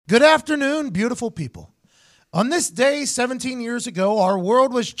Good afternoon, beautiful people. On this day 17 years ago, our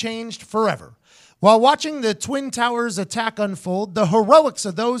world was changed forever. While watching the Twin Towers attack unfold, the heroics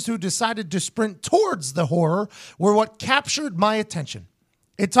of those who decided to sprint towards the horror were what captured my attention.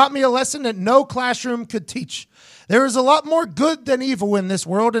 It taught me a lesson that no classroom could teach. There is a lot more good than evil in this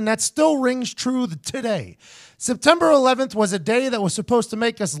world, and that still rings true today. September 11th was a day that was supposed to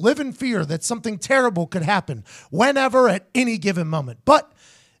make us live in fear that something terrible could happen whenever at any given moment. But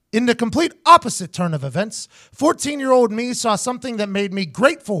in the complete opposite turn of events, 14-year-old me saw something that made me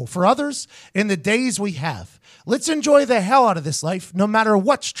grateful for others in the days we have. Let's enjoy the hell out of this life, no matter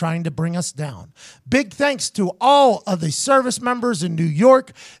what's trying to bring us down. Big thanks to all of the service members in New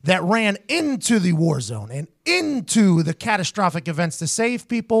York that ran into the war zone and into the catastrophic events to save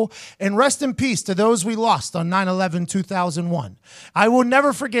people, and rest in peace to those we lost on 9/11/2001. I will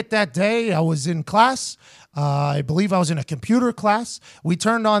never forget that day. I was in class. I believe I was in a computer class. We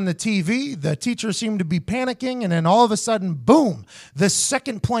turned on the TV. The teacher seemed to be panicking, and then all of a sudden, boom, the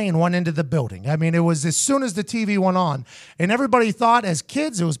second plane went into the building. I mean, it was as soon as the TV went on, and everybody thought as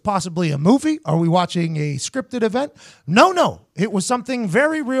kids it was possibly a movie. Are we watching a scripted event? No. It was something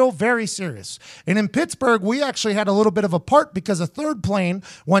very real, very serious. And in Pittsburgh, we actually had a little bit of a part because a third plane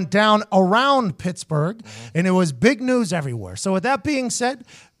went down around Pittsburgh, and it was big news everywhere. So with that being said,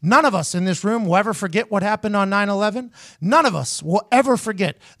 none of us in this room will ever forget what happened on 9/11. None of us will ever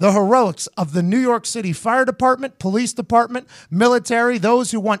forget the heroics of the New York City Fire Department, Police Department, military,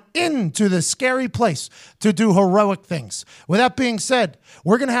 those who went into this scary place to do heroic things. With that being said,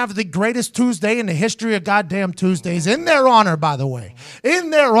 we're going to have the greatest Tuesday in the history of goddamn Tuesdays in their honor, by the way.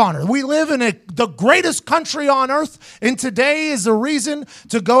 In their honor. We live in the greatest country on earth, and today is the reason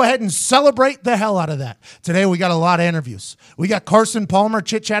to go ahead and celebrate the hell out of that. Today we got a lot of interviews. We got Carson Palmer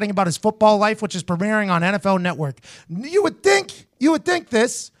chit-chatting about his football life, which is premiering on NFL Network. You would think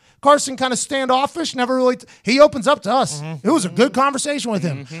this. Carson kind of standoffish, never really. He opens up to us. It was a good conversation with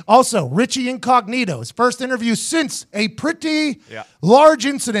him. Also, Richie Incognito, his first interview since a pretty large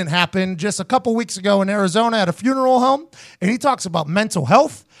incident happened just a couple weeks ago in Arizona at a funeral home, and he talks about mental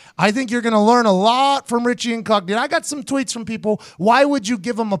health. I think you're going to learn a lot from Richie Incognito. I got some tweets from people. Why would you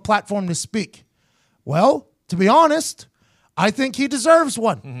give him a platform to speak? Well, to be honest, I think he deserves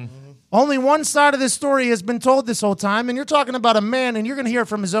one. Only one side of this story has been told this whole time, and you're talking about a man, and you're going to hear it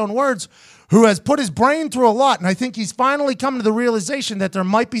from his own words, who has put his brain through a lot, and I think he's finally come to the realization that there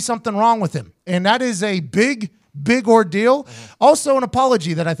might be something wrong with him, and that is a big ordeal. Also, an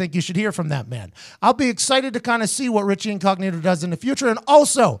apology that I think you should hear from that man. I'll be excited to kind of see what Richie Incognito does in the future, and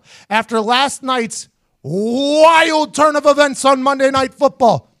also, after last night's wild turn of events on Monday Night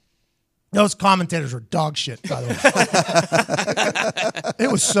Football, those commentators were dog shit, by the way.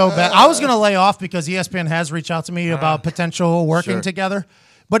 It was so bad. I was going to lay off because ESPN has reached out to me about potential working together.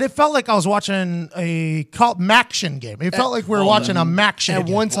 But it felt like I was watching a Maction game. It felt like we were watching a Maction game. At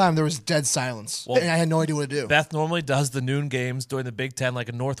one time, there was dead silence, and I had no idea what to do. Beth normally does the noon games during the Big Ten, like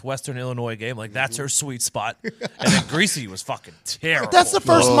a Northwestern Illinois game. Like, that's her sweet spot. And then Greasy was fucking terrible. That's the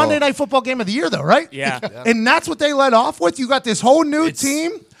first Monday Night Football game of the year, though, right? Yeah. And that's what they led off with? You got this whole new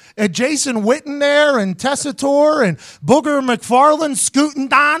team? Jason Witten there, and Tessitore, and Booger McFarland scooting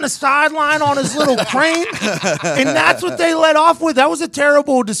down the sideline on his little crane. And that's what they led off with. That was a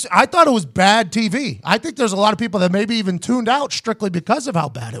terrible I thought it was bad TV. I think there's a lot of people that maybe even tuned out strictly because of how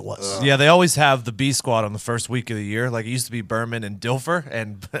bad it was. Yeah, they always have the B squad on the first week of the year. Like, it used to be Berman and Dilfer,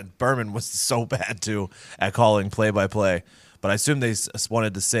 and Berman was so bad, too, at calling play-by-play. But I assume they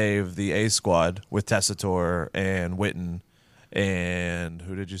wanted to save the A squad with Tessitore and Witten. And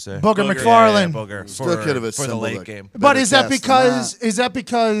who did you say? Booger McFarland. Yeah, Booger for the late game. But is that because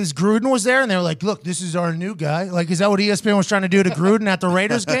Gruden was there and they were like, look, this is our new guy? Like, is that what ESPN was trying to do to Gruden at the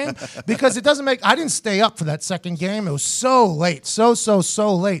Raiders game? Because it doesn't I didn't stay up for that second game. It was so late, so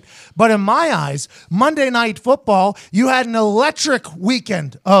late. But in my eyes, Monday Night Football, you had an electric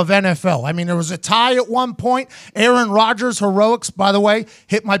weekend of NFL. I mean, there was a tie at one point. Aaron Rodgers' heroics, by the way.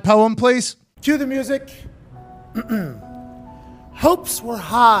 Hit my poem, please. Cue the music. Hopes were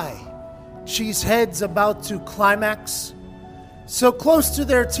high, cheese heads about to climax. So close to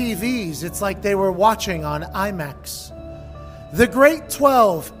their TVs, it's like they were watching on IMAX. The Great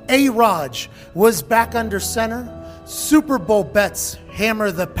 12, A-Raj, was back under center. Super Bowl bets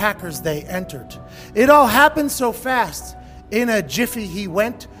hammer the Packers they entered. It all happened so fast. In a jiffy he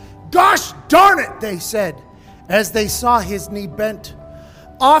went. Gosh darn it, they said, as they saw his knee bent.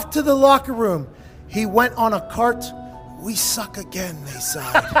 Off to the locker room, he went on a cart. We suck again, they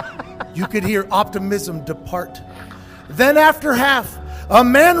sighed. You could hear optimism depart. Then after half, a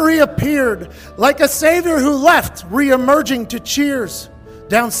man reappeared, like a savior who left, re-emerging to cheers.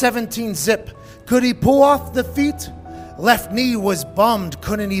 down 17 zip. Could he pull off the feat? Left knee was bummed,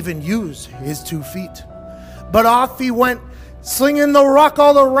 couldn't even use his 2 feet. But off he went, slinging the rock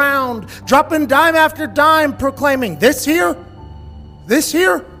all around, dropping dime after dime, proclaiming, this here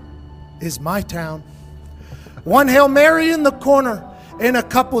is my town. One Hail Mary in the corner and a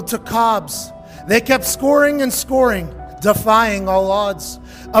couple to Cobbs. They kept scoring and scoring, defying all odds.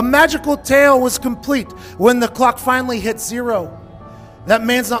 A magical tale was complete when the clock finally hit 0. That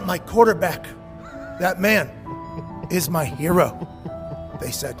man's not my quarterback. That man is my hero,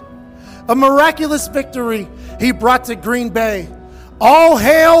 they said. A miraculous victory he brought to Green Bay. All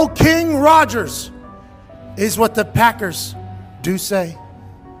hail King Rodgers is what the Packers do say.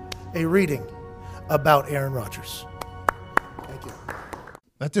 A reading about Aaron Rodgers. Thank you.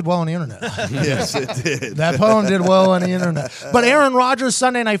 That did well on the internet. Yes, it did. That poem did well on the internet. But Aaron Rodgers,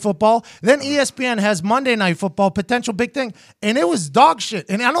 Sunday Night Football. Then ESPN has Monday Night Football, potential big thing. And it was dog shit.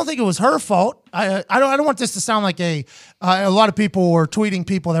 And I don't think it was her fault. I don't want this to sound like a lot of people were tweeting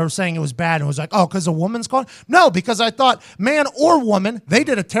people that were saying it was bad and it was like, oh, because a woman's calling? No, because I thought man or woman, they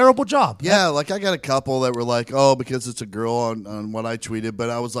did a terrible job. Yeah, like I got a couple that were like, oh, because it's a girl on what I tweeted. But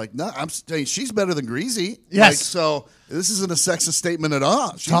I was like, no, I'm saying she's better than Greasy. Yes. Like, so this isn't a sexist statement at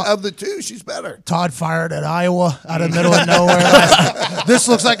all. Of the two, she's better. Todd fired at Iowa out of the middle of nowhere last night. This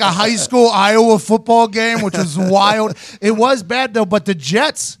looks like a high school Iowa football game, which was wild. It was bad, though, but the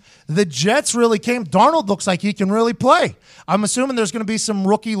Jets really came. Darnold looks like he can really play. I'm assuming there's going to be some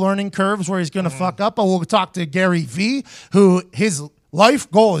rookie learning curves where he's going to fuck up. But we'll talk to Gary Vee, who his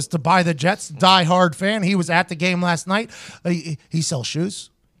life goal is to buy the Jets. Die-hard fan. He was at the game last night. He sells shoes.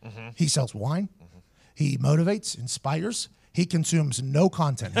 He sells wine. He motivates, inspires. He consumes no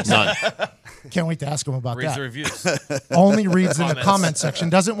content. None. Can't wait to ask him about Reads that. the reviews. Only reads in the comment section.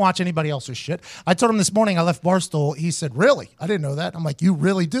 Doesn't watch anybody else's shit. I told him this morning I left Barstool. He said, really? I didn't know that. I'm like, you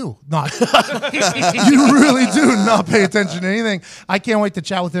really do not. You really do not pay attention to anything. I can't wait to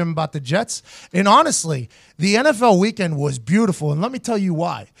chat with him about the Jets. And honestly, the NFL weekend was beautiful. And let me tell you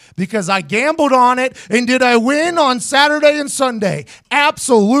why. Because I gambled on it. And did I win on Saturday and Sunday?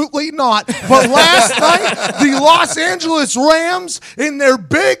 Absolutely not. But last night, the Los Angeles Rams, in their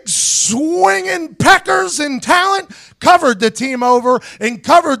big swinging peckers and talent, covered the team over and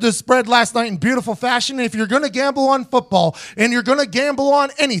covered the spread last night in beautiful fashion. And if you're going to gamble on football and you're going to gamble on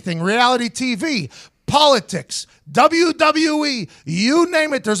anything, reality TV, politics, WWE, you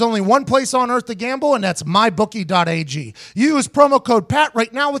name it, there's only one place on earth to gamble, and that's mybookie.ag. Use promo code PAT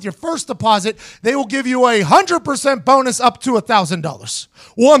right now with your first deposit. They will give you a 100% bonus up to $1,000.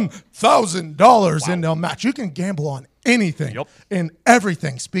 $1,000 and they'll match. You can gamble on anything and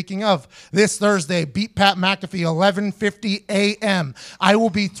everything. Speaking of, this Thursday, beat Pat McAfee, 11:50 a.m. I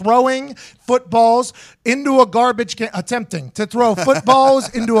will be throwing footballs into a garbage can, attempting to throw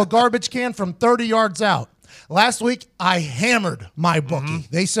footballs into a garbage can from 30 yards out. Last week, I hammered my bookie.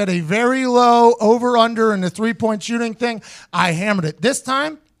 They said a very low over-under in the three-point shooting thing. I hammered it. This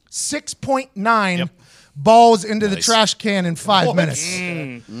time, 6.9 balls into the trash can in 5 minutes.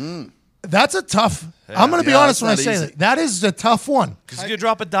 That's a tough. I'm going to be honest when I say that. That is a tough one. Because you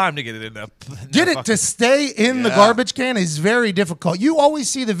drop a dime to get it in there. Get it to stay in the garbage can is very difficult. You always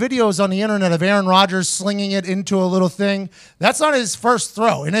see the videos on the internet of Aaron Rodgers slinging it into a little thing. That's not his first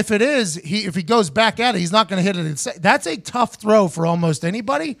throw. And if it is, if he goes back at it, he's not going to hit it. That's a tough throw for almost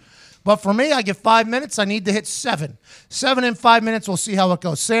anybody. But for me, I get 5 minutes. I need to hit 7. 7 in 5 minutes. We'll see how it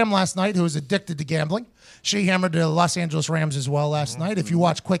goes. Sam last night, who was addicted to gambling, she hammered the Los Angeles Rams as well last night. If you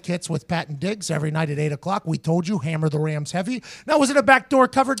watch Quick Hits with Pat and Diggs every night at 8 o'clock, we told you, hammer the Rams heavy. Now, was it a backdoor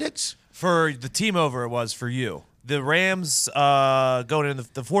cover, Diggs? For the team over, it was for you. The Rams, going in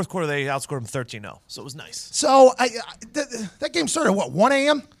the fourth quarter, they outscored them 13-0. So it was nice. So that game started at, 1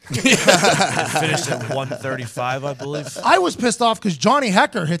 a.m.? It finished at 1:35, I believe. I was pissed off because Johnny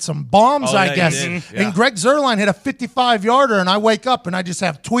Hecker hit some bombs, I guess. And Greg Zuerlein hit a 55-yarder, and I wake up, and I just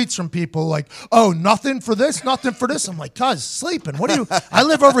have tweets from people like, oh, nothing for this, nothing for this. I'm like, cuz, sleeping. I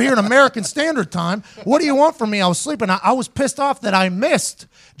live over here in American Standard Time. What do you want from me? I was sleeping. I was pissed off that I missed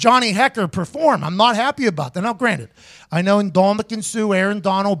Johnny Hecker perform. I'm not happy about that. Now, granted, I know Ndamukong Suh, Aaron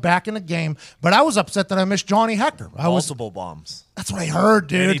Donald back in the game, but I was upset that I missed Johnny Hecker. Multiple bombs. That's what I heard,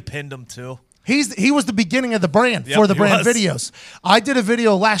 dude. And he pinned him, too. He was the beginning of the brand for the brand videos. I did a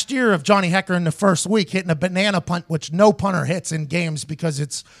video last year of Johnny Hecker in the first week hitting a banana punt, which no punter hits in games because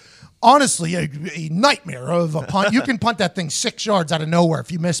it's honestly, a nightmare of a punt. You can punt that thing 6 yards out of nowhere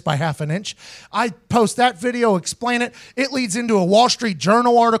if you miss by half an inch. I post that video, explain it. It leads into a Wall Street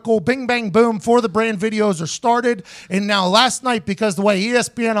Journal article. Bing, bang, boom. 4 the brand videos are started. And now last night, because the way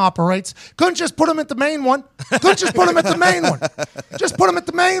ESPN operates, couldn't just put them at the main one. Just put them at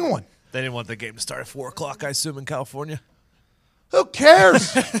the main one. They didn't want the game to start at 4 o'clock, I assume, in California. Who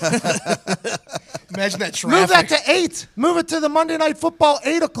cares? Imagine that traffic. Move that to 8. Move it to the Monday Night Football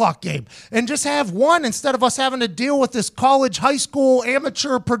 8 o'clock game. And just have one instead of us having to deal with this college, high school,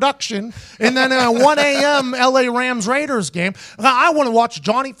 amateur production and then a 1 a.m. LA Rams Raiders game. I want to watch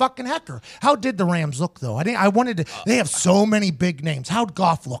Johnny fucking Hecker. How did the Rams look, though? I wanted to. They have so many big names. How'd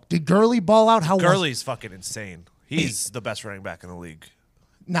Goff look? Did Gurley ball out? Gurley's fucking insane. He's the best running back in the league.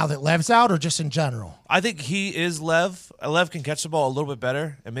 Now that Lev's out or just in general? I think he is Lev. Lev can catch the ball a little bit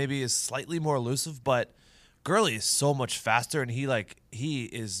better and maybe is slightly more elusive, but Gurley is so much faster and he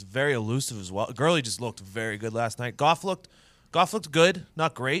is very elusive as well. Gurley just looked very good last night. Goff looked good,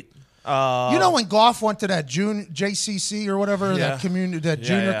 not great. When Goff went to that JCC or whatever, that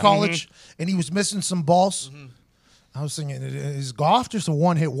junior college, and he was missing some balls. I was thinking, is Goff just a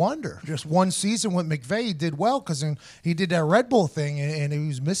one-hit wonder? Just one season with McVay, he did well because he did that Red Bull thing, and he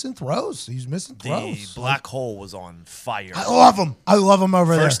was missing throws. The black hole was on fire. I love him.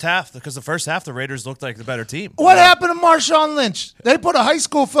 Over there. First half, because the first half, the Raiders looked like the better team. What happened to Marshawn Lynch? They put a high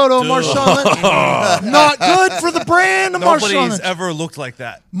school photo of Marshawn Lynch. Not good for the brand of Marshawn Lynch. Nobody's ever looked like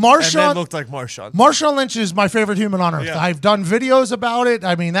that. And then looked like Marshawn. Marshawn Lynch is my favorite human on earth. Yeah. I've done videos about it.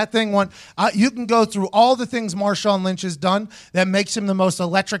 I mean, that thing went. You can go through all the things Marshawn Lynch has done that makes him the most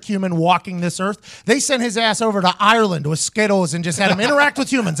electric human walking this earth. They sent his ass over to Ireland with Skittles and just had him interact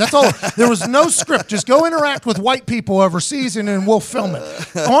with humans. That's all. There was no script. Just go interact with white people overseas and we'll film it.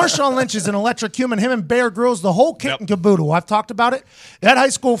 Marshawn Lynch is an electric human. Him and Bear Grylls, the whole kit and caboodle. I've talked about it. That high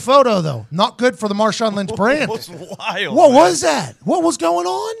school photo, though, not good for the Marshawn Lynch brand. It was wild. What was that? What was going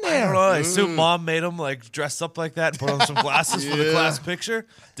on there? I don't know. I assume mom made him dress up like that, put on some glasses for the class picture.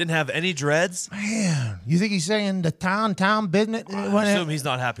 Didn't have any dreads. Man, you think he's saying the town business? I assume he's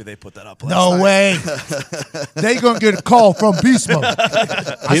not happy they put that up. No way. They gonna get a call from Beast Mode.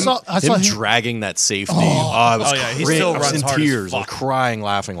 I saw him dragging that safety. I was he still runs in hard tears, as fuck. crying,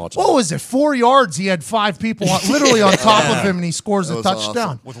 laughing, watching. What was it? 4 yards. He had 5 people literally on top of him, and he scores a touchdown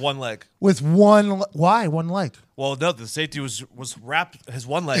awesome. With one leg. With one. Why one leg? Well, no, the safety was wrapped his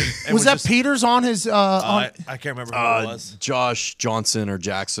one leg. Was that Peters on his? I can't remember who it was. Josh Johnson or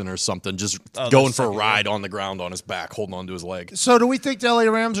Jackson or something, just going for a ride on the ground on his back, holding onto his leg. So, do we think the LA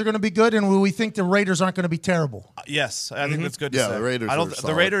Rams are going to be good, and will we think the Raiders aren't going to be terrible? Yes, I think that's good to say. the Raiders.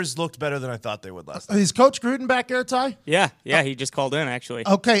 The Raiders looked better than I thought they would last night. Is Coach Gruden back there, Ty? Yeah, he just called in, actually.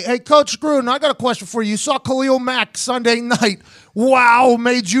 Okay, hey, Coach Gruden, I got a question for you. You saw Khalil Mack Sunday night. Wow,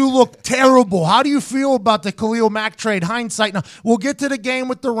 made you look terrible. How do you feel about the Khalil Mack trade? Hindsight. Now, we'll get to the game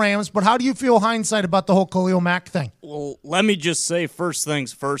with the Rams, but how do you feel hindsight about the whole Khalil Mack thing? Well, let me just say first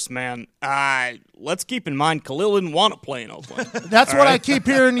things first, man. Let's keep in mind Khalil didn't want to play in Oakland. That's what I keep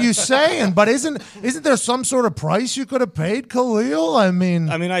hearing you saying, but isn't there some sort of price you could have paid Khalil? I mean,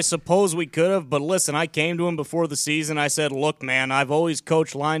 I suppose we could have, but listen, I came to him before the season. I said, look, man, I've always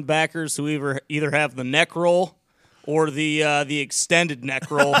coached linebackers who either have the neck roll or the extended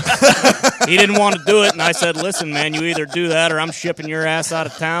neck roll. He didn't want to do it, and I said, listen, man, you either do that or I'm shipping your ass out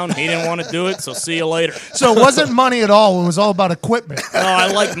of town. He didn't want to do it, so see you later. So it wasn't money at all. It was all about equipment. No, I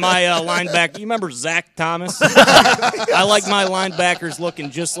like my linebacker. You remember Zach Thomas? I like my linebackers looking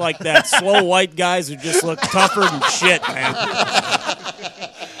just like that. Slow white guys who just look tougher than shit, man.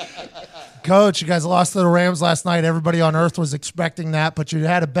 Coach, you guys lost to the Rams last night. Everybody on earth was expecting that, but you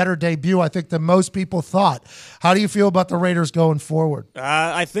had a better debut, I think, than most people thought. How do you feel about the Raiders going forward?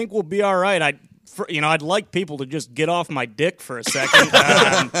 I think we'll be all right. I'd like people to just get off my dick for a second.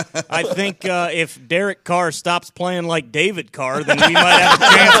 I think if Derek Carr stops playing like David Carr, then we might have a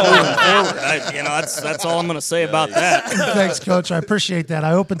chance moving forward. That's all I'm going to say about that. Thanks, Coach. I appreciate that.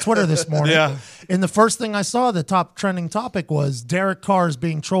 I opened Twitter this morning, and the first thing I saw, the top trending topic was Derek Carr is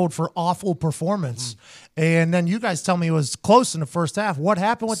being trolled for awful performance. And then you guys tell me it was close in the first half. What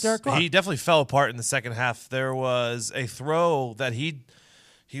happened with Derek Carr? He definitely fell apart in the second half. There was a throw that he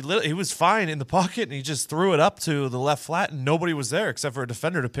was fine in the pocket, and he just threw it up to the left flat, and nobody was there except for a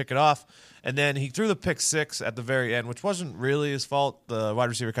defender to pick it off. And then he threw the pick six at the very end, which wasn't really his fault. The wide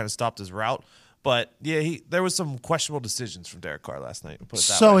receiver kind of stopped his route. But yeah, there was some questionable decisions from Derek Carr last night. Put it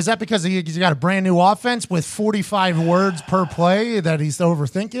that So way. is that because he's got a brand new offense with 45 words per play that he's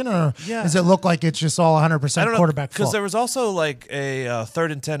overthinking, or does it look like it's just all 100% quarterback fault? Because there was also like a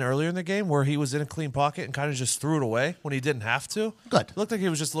 3rd and 10 earlier in the game where he was in a clean pocket and kind of just threw it away when he didn't have to. Good. It looked like he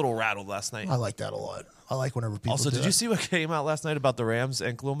was just a little rattled last night. I like that a lot. I like whenever people Also, do did that. you see what came out last night about the Rams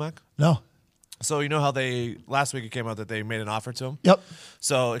and Khalil Mack? No. So you know how last week it came out that they made an offer to him? Yep.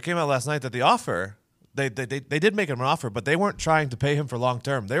 So it came out last night that the offer, they did make him an offer, but they weren't trying to pay him for long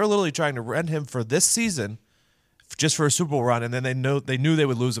term. They were literally trying to rent him for this season, just for a Super Bowl run, and then they knew they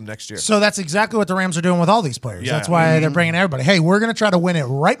would lose him next year. So that's exactly what the Rams are doing with all these players. Yeah. That's why they're bringing everybody. Hey, we're going to try to win it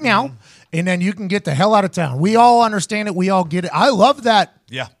right now, and then you can get the hell out of town. We all understand it. We all get it. I love that.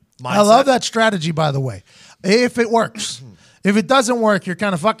 Yeah. I love that strategy, by the way, if it works. If it doesn't work, you're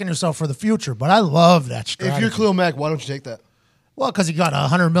kind of fucking yourself for the future. But I love that strategy. If you're Khalil Mack, why don't you take that? Well, because he got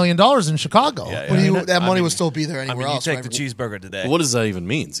 $100 million in Chicago. Yeah, But that money would still be there anywhere else. You take right? the cheeseburger today. What does that even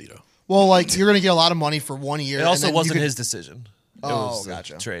mean, Zito? Well, like you're going to get a lot of money for 1 year. It and also then wasn't you could- his decision. It Oh, was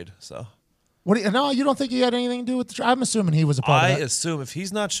gotcha. a trade. So No, you don't think he had anything to do with the I'm assuming he was a part I of that. assume if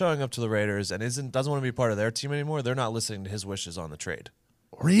he's not showing up to the Raiders and doesn't want to be part of their team anymore, they're not listening to his wishes on the trade.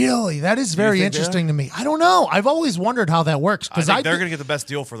 Really? That is very think they interesting to me. I don't know. I've always wondered how that works. I Because think they're going to get the best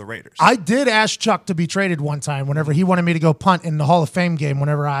deal for the Raiders. I did ask Chuck to be traded one time whenever he wanted me to go punt in the Hall of Fame game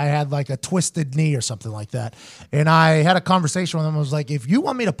whenever I had like a twisted knee or something like that. And I had a conversation with him. I was like, if you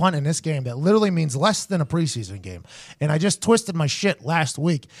want me to punt in this game that literally means less than a preseason game, and I just twisted my shit last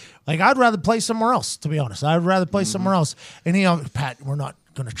week, like I'd rather play somewhere else, to be honest. I'd rather play somewhere else. And he, Pat, we're not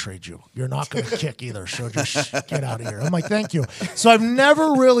going to trade you. You're not going to kick either. So just get out of here. I'm like, thank you. So I've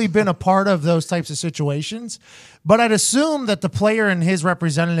never really been a part of those types of situations, but I'd assume that the player and his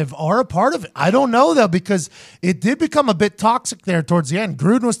representative are a part of it. I don't know though, because it did become a bit toxic there towards the end.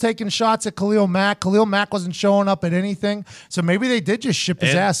 Gruden was taking shots at Khalil Mack. Khalil Mack wasn't showing up at anything. So maybe they did just ship his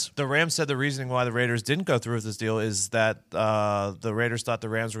And ass. The Rams said the reasoning why the Raiders didn't go through with this deal is that the Raiders thought the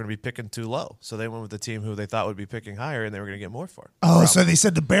Rams were going to be picking too low. So they went with the team who they thought would be picking higher, and they were going to get more for. Oh, so they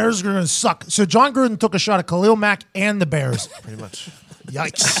said the Bears are going to suck. So John Gruden took a shot at Khalil Mack and the Bears. Pretty much.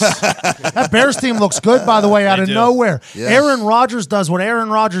 Yikes. That Bears team looks good, by the way, out of do. nowhere. Yeah. Aaron Rodgers does what Aaron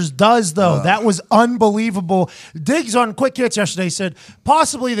Rodgers does, though. That was unbelievable. Diggs on Quick Hits yesterday said,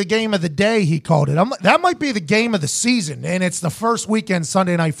 possibly the game of the day, he called it. That might be the game of the season, and it's the first weekend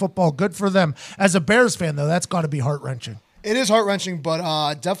Sunday Night Football. Good for them. As a Bears fan, though, that's got to be heart-wrenching. It is heart wrenching, but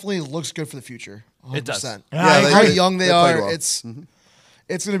definitely looks good for the future. 100%. It does. Yeah, I How agree. young they played are, well. it's going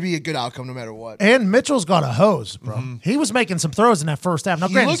to be a good outcome no matter what. And Mitchell's got a hose, bro. He was making some throws in that first half. Now,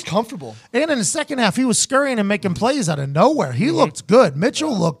 He granted, looked comfortable. and in the second half, he was scurrying and making plays out of nowhere. He looked good.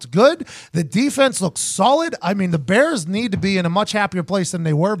 Mitchell looked good. The defense looked solid. I mean, the Bears need to be in a much happier place than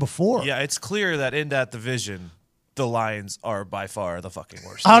they were before. Yeah, it's clear that in that division, the Lions are by far the fucking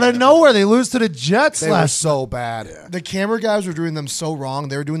worst. Out of nowhere, they lose to the Jets They were last. so bad. The camera guys were doing them so wrong.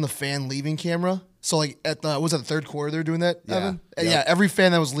 They were doing the fan leaving camera. So like at the was that the third quarter they were doing that, Evan? And yeah, every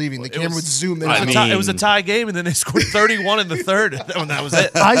fan that was leaving, the camera would zoom in. It was a tie game, and then they scored 31 in the third, and that was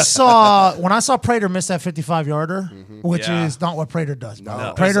it. when I saw Prater miss that 55-yarder, which Yeah. is not what Prater does.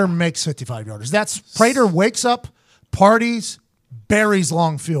 No. Prater makes 55-yarders. That's Prater wakes up, parties, buries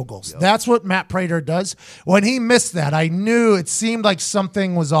long field goals. That's what Matt Prater does. When he missed that, I knew it seemed like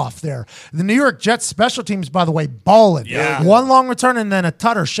something was off there. The New York Jets special teams, by the way, balling. Yeah. One long return and then a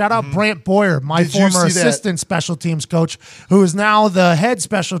tutter. Shout out Brant Boyer, my Did you former see that? assistant special teams coach, who is now the head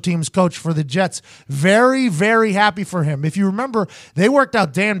special teams coach for the Jets. Very, very happy for him. If you remember, they worked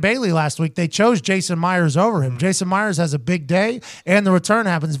out Dan Bailey last week. They chose Jason Myers over him. Jason Myers has a big day, and the return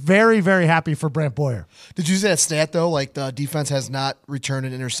happens. Very, very happy for Brant Boyer. Did you see that stat though? Like the defense has not returned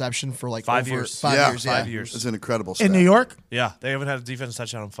an interception for like 5 over years. 5 Yeah. years. 5 years. It's an incredible In stat. New York? Yeah, they haven't had a defense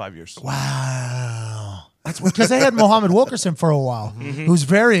touchdown in 5 years. Wow. That's because they had Mohamed Wilkerson for a while, who's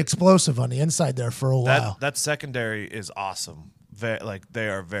very explosive on the inside there for a while. That secondary is awesome. They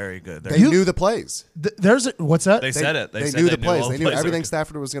are very good. They knew the plays. What's that? They said it. They said knew the plays. all They knew plays everything were-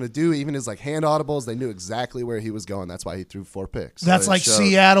 Stafford was going to do, even his like hand audibles. They knew exactly where he was going. That's why he threw 4 picks. That's like showed.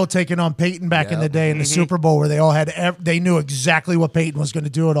 Seattle taking on Peyton back in the day in the Super Bowl, where they all had they knew exactly what Peyton was going to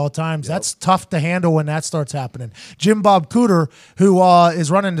do at all times. That's tough to handle when that starts happening. Jim Bob Cooter, who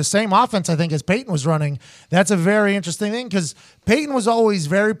is running the same offense I think as Peyton was running, that's a very interesting thing because Peyton was always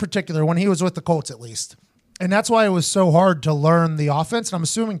very particular when he was with the Colts, at least. And that's why it was so hard to learn the offense. And I'm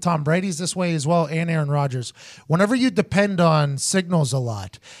assuming Tom Brady's this way as well, and Aaron Rodgers. Whenever you depend on signals a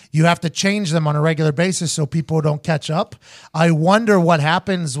lot, you have to change them on a regular basis so people don't catch up. I wonder what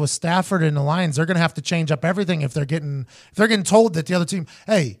happens with Stafford and the Lions. They're going to have to change up everything if they're getting told that the other team,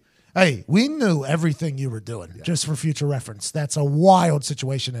 hey, Hey, we knew everything you were doing, just for future reference. That's a wild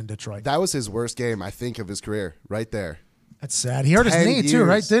situation in Detroit. That was his worst game, I think, of his career, right there. That's sad. He hurt his 10 knee too,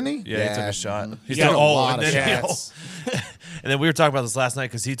 right? years. Didn't he? Yeah, he took a shot. He's got done a lot and of then, shots. and then we were talking about this last night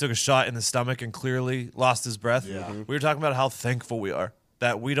because he took a shot in the stomach and clearly lost his breath. Yeah. We were talking about how thankful we are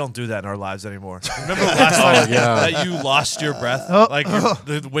that we don't do that in our lives anymore. Remember last time that you lost your breath?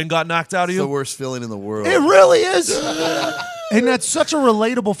 The wind got knocked out of It's you? the worst feeling in the world. It really is. And that's such a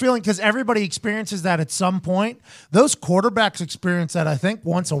relatable feeling because everybody experiences that at some point. Those quarterbacks experience that, I think,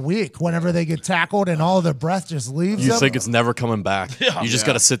 once a week whenever they get tackled and all their breath just leaves You them. think it's never coming back. You just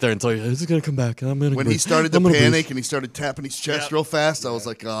got to sit there and tell you, is it going to come back? When he started to panic and he started tapping his chest real fast, I was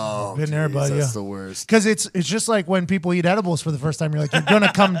like, oh, Been there, geez, buddy, that's yeah. the worst. Because it's just like when people eat edibles for the first time. You're like, you're going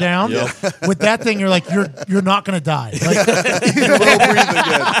to come down. With that thing, you're like, you're not going to die. Like, You will breathe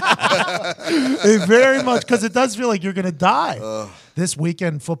again. it very much, because it does feel like you're going to die. This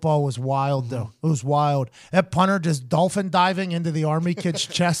weekend, football was wild, though. It was wild. That punter just dolphin diving into the Army kid's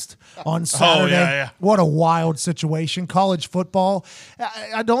chest on Saturday. yeah. What a wild situation. College football.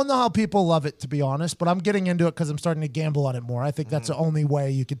 I don't know how people love it, to be honest, but I'm getting into it because I'm starting to gamble on it more. I think that's the only way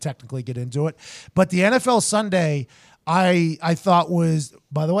you could technically get into it. But the NFL Sunday, I thought was,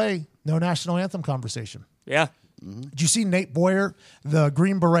 by the way, no national anthem conversation. Yeah. Did you see Nate Boyer, the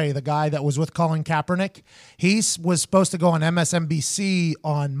Green Beret, the guy that was with Colin Kaepernick? He was supposed to go on MSNBC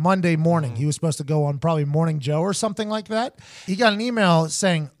on Monday morning. He was supposed to go on probably Morning Joe or something like that. He got an email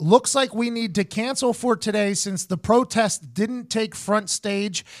saying, looks like we need to cancel for today since the protest didn't take front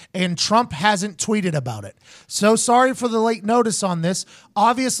stage and Trump hasn't tweeted about it. So sorry for the late notice on this.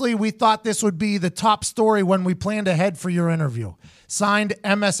 Obviously, we thought this would be the top story when we planned ahead for your interview. Signed,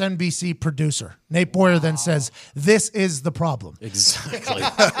 MSNBC producer. Nate Boyer then says, this is the problem. Exactly.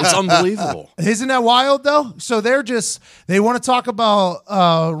 It's unbelievable. Isn't that wild, though? So they want to talk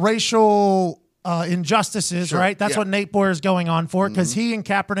about racial injustices, right? That's what Nate Boyer is going on for, because he and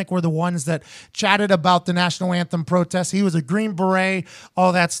Kaepernick were the ones that chatted about the national anthem protest. He was a Green Beret,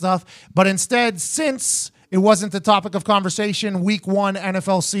 all that stuff. But instead, since it wasn't the topic of conversation week 1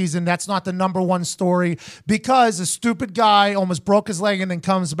 NFL season, that's not the number one story, because a stupid guy almost broke his leg and then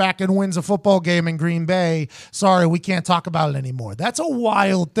comes back and wins a football game in Green Bay. Sorry, we can't talk about it anymore. That's a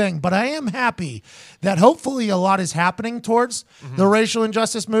wild thing, but I am happy that hopefully a lot is happening towards the racial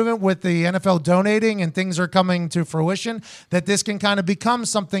injustice movement with the NFL donating and things are coming to fruition, that this can kind of become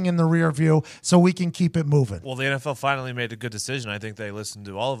something in the rear view so we can keep it moving. Well, the NFL finally made a good decision. I think they listened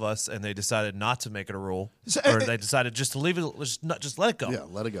to all of us and they decided not to make it a rule. Or they decided just to leave it, just let it go. Yeah,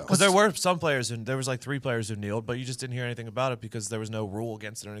 let it go. Because there were some players, and there was like 3 players who kneeled, but you just didn't hear anything about it because there was no rule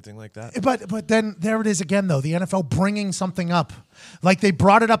against it or anything like that. But then there it is again, though, the NFL bringing something up. Like they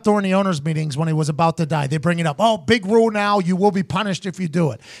brought it up during the owners' meetings when he was about to die. They bring it up. Oh, big rule now. You will be punished if you do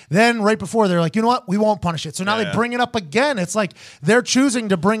it. Then right before, they're like, you know what? We won't punish it. So now they bring it up again. It's like they're choosing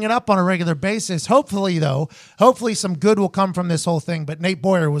to bring it up on a regular basis. Hopefully some good will come from this whole thing. But Nate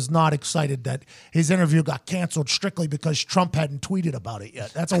Boyer was not excited that his interview got canceled strictly because Trump hadn't tweeted about it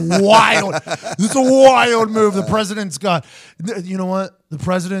yet. That's a wild move the president's got. You know what? The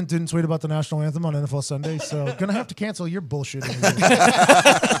president didn't tweet about the national anthem on NFL Sunday, so gonna have to cancel your bullshit interview.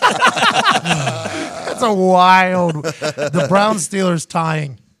 That's a wild. The Browns Steelers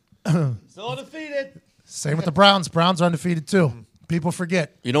tying. Still undefeated. Same with the Browns. Browns are undefeated too. People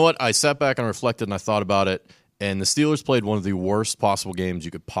forget. You know what? I sat back and reflected and I thought about it, and the Steelers played one of the worst possible games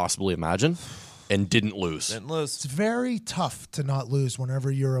you could possibly imagine and didn't lose. It's very tough to not lose whenever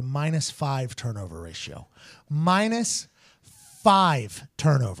you're a -5 turnover ratio. -5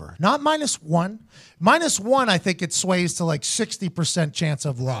 turnover, not -1. -1, I think it sways to like 60% chance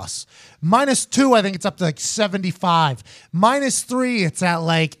of loss. -2, I think it's up to like 75. -3, it's at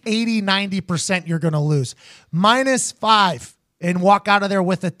like 80, 90% you're going to lose. -5. And walk out of there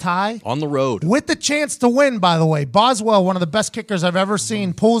with a tie. On the road. With the chance to win, by the way. Boswell, one of the best kickers I've ever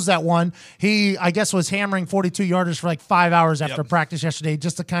seen, pulls that one. He, I guess, was hammering 42-yarders for like 5 hours after practice yesterday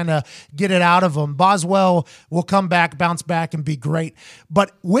just to kind of get it out of him. Boswell will come back, bounce back, and be great.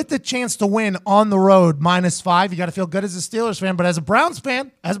 But with the chance to win on the road, -5, you got to feel good as a Steelers fan. But as a Browns fan,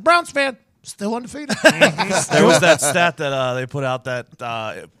 still undefeated. There was that stat that they put out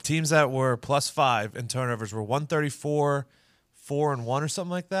that teams that were +5 in turnovers were 134, 4-1 or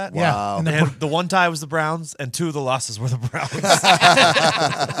something like that. Yeah. And And the one tie was the Browns, and 2 of the losses were the Browns.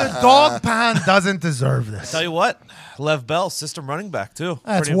 the dog pound doesn't deserve this. Tell you what, Lev Bell, system running back too.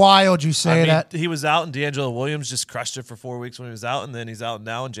 That's wild you say that. He was out, and D'Angelo Williams just crushed it for 4 weeks when he was out, and then he's out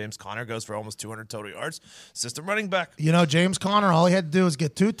now, and James Conner goes for almost 200 total yards. System running back. You know, James Conner, all he had to do was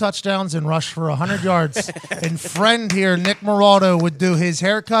get 2 touchdowns and rush for 100 yards. And friend here, Nick Morado, would do his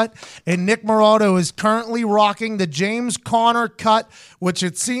haircut. And Nick Morado is currently rocking the James Conner cut, which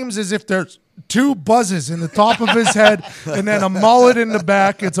it seems as if there's 2 buzzes in the top of his head and then a mullet in the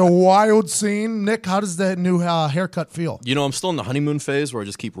back. It's a wild scene. Nick, how does that new haircut feel? You know, I'm still in the honeymoon phase where I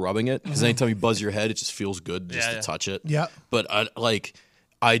just keep rubbing it because anytime you buzz your head, it just feels good just to touch it. Yeah. But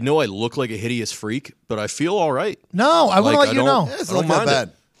I know I look like a hideous freak, but I feel all right. No, I want to let you know. It's I not don't that mind bad.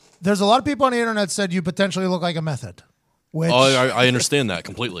 it. There's a lot of people on the internet said you potentially look like a meth head. Which, I understand that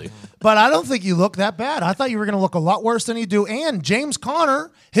completely. but I don't think you look that bad. I thought you were going to look a lot worse than you do. And James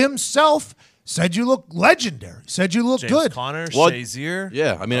Conner himself said you look legendary. Said you look James good. Conner, Well, Shazier.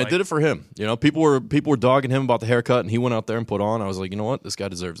 Yeah, I mean, I did it for him. You know, people were dogging him about the haircut, and he went out there and put on. I was like, you know what, this guy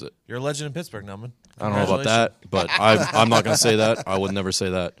deserves it. You're a legend in Pittsburgh now, man. I don't know about that, but I'm not going to say that. I would never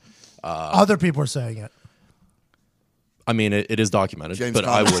say that. Other people are saying it. I mean, it is documented, James but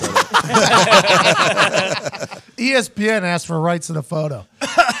I Conner wouldn't. ESPN asked for rights to the photo.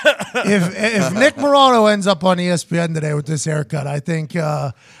 If Nick Morano ends up on ESPN today with this haircut, I think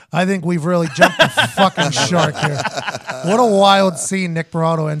we've really jumped the fucking shark here. What a wild scene! Nick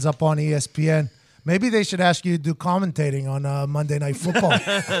Morano ends up on ESPN. Maybe they should ask you to do commentating on Monday Night Football.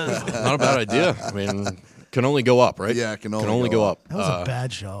 Not a bad idea. I mean, can only go up, right? Yeah, can only go go up. That was a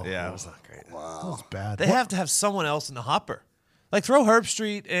bad show. Yeah, it was not great. That was bad. They have to have someone else in the hopper. Like throw Herb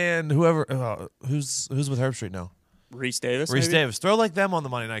Street and whoever who's with Herb Street now. Reese Davis. Reese maybe? Davis. Throw like them on the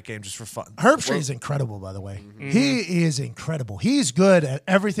Monday night game just for fun. Herb Street is incredible, by the way. He is incredible. He's good at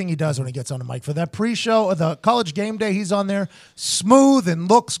everything he does when he gets on the mic. For that pre-show, the College Game Day, he's on there smooth and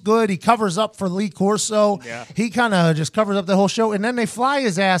looks good. He covers up for Lee Corso. Yeah. He kind of just covers up the whole show. And then they fly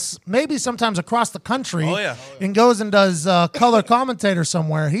his ass maybe sometimes across the country and goes and does color commentator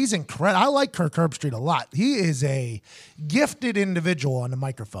somewhere. He's incredible. I like Kirk Herbstreit a lot. He is a gifted individual on the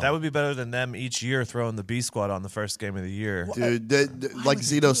microphone. That would be better than them each year throwing the B squad on the first game of the year. Dude, like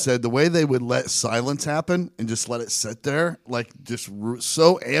Zito said, the way they would let silence happen and just let it sit there, like just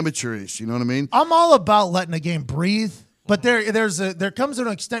so amateurish. You know what I mean? I'm all about letting a game breathe, but there comes to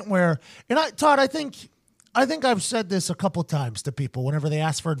an extent where, and Todd, I think I've said this a couple times to people whenever they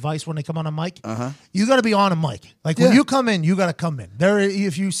ask for advice when they come on a mic. You got to be on a mic. Like when you come in, you got to come in.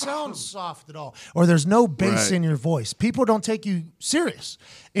 If you sound soft at all, or there's no bass in your voice, people don't take you serious.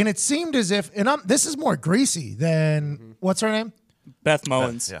 And it seemed as if, this is more greasy than what's her name? Beth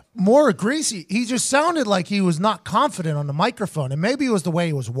Mullins. Yeah. More greasy. He just sounded like he was not confident on the microphone. And maybe it was the way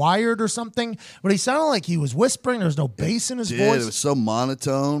he was wired or something, but he sounded like he was whispering. There was no bass in his voice. It was so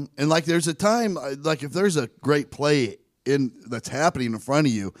monotone. And like there's a time, like if there's a great play that's happening in front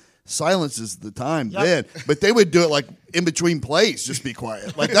of you, silence is the time then. But they would do it like in between plays, just be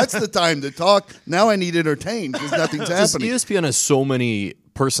quiet. Like that's the time to talk. Now I need entertained because nothing's happening. ESPN has so many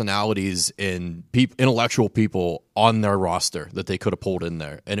personalities and intellectual people on their roster that they could have pulled in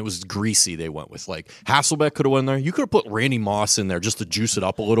there, and it was greasy. They went with like Hasselbeck could have went there. You could have put Randy Moss in there just to juice it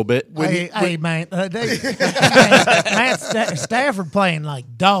up a little bit. Man, Stafford playing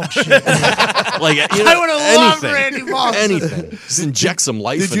like dog shit. Like I would have loved Randy Moss. Anything, just inject some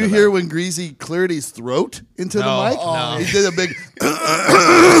life. Did you into hear that. when Greasy cleared his throat into the mic? No. He did a big.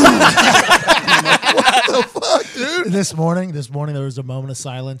 What the fuck, dude? This morning there was a moment of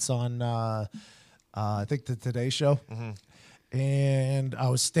silence on I think the Today Show. And I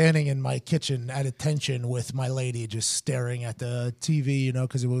was standing in my kitchen at attention with my lady just staring at the TV,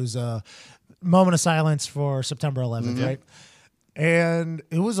 because it was a moment of silence for September 11th, right? And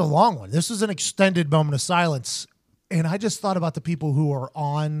it was a long one. This was an extended moment of silence. And I just thought about the people who are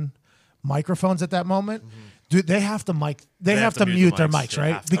on microphones at that moment. Dude, they have to mute their mics,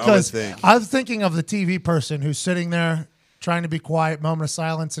 right? Because I'm thinking of the TV person who's sitting there trying to be quiet, moment of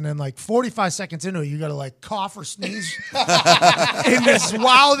silence, and then like 45 seconds into it, you got to like cough or sneeze.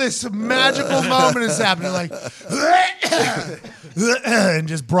 This magical moment is happening, like, and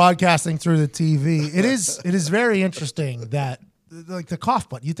just broadcasting through the TV. It is very interesting that, like the cough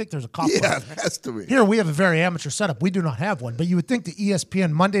button. You think there's a cough button? Yeah, it has to be. Here we have a very amateur setup. We do not have one, but you would think the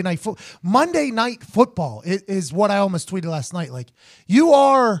ESPN Monday Night Football is what I almost tweeted last night. Like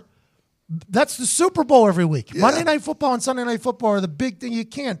that's the Super Bowl every week. Yeah. Monday Night Football and Sunday Night Football are the big thing. You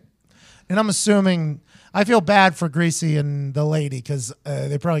can't. And I'm assuming I feel bad for Greasy and the lady because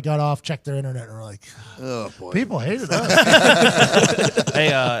they probably got off, checked their internet, and were like, Oh boy. people hated us. Hey,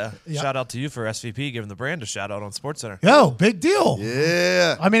 shout out to you for SVP giving the brand a shout out on SportsCenter. Yo, big deal.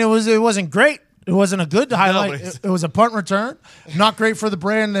 Yeah. I mean, it wasn't great. It wasn't a good highlight. but It was a punt return. Not great for the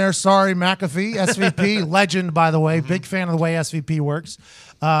brand there. Sorry, McAfee. SVP, legend, by the way. Big fan of the way SVP works.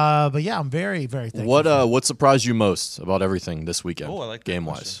 But yeah, I'm very, very thankful. What surprised you most about everything this weekend, Oh, I like that game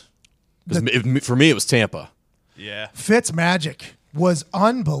wise? For me, it was Tampa. Yeah. Fitz magic was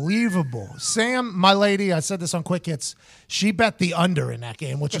unbelievable. Sam, my lady, I said this on Quick Hits, she bet the under in that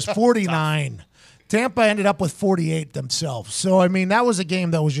game, which is 49. Tampa ended up with 48 themselves. So, I mean, that was a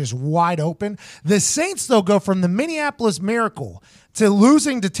game that was just wide open. The Saints, though, go from the Minneapolis Miracle to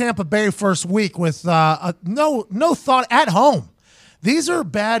losing to Tampa Bay first week with no thought at home. These are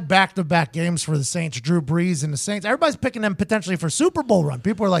bad back-to-back games for the Saints, Drew Brees and the Saints. Everybody's picking them potentially for Super Bowl run.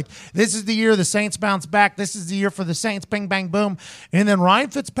 People are like, this is the year the Saints bounce back. This is the year for the Saints, bing, bang, boom. And then Ryan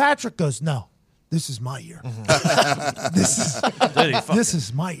Fitzpatrick goes, no, this is my year. This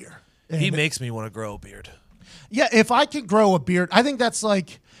is my year. He makes me want to grow a beard. Yeah, if I could grow a beard, I think that's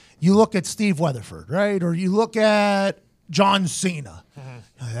like you look at Steve Weatherford, right? Or you look at John Cena.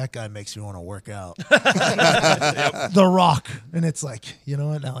 Oh, that guy makes me want to work out. The Rock. And it's like, you know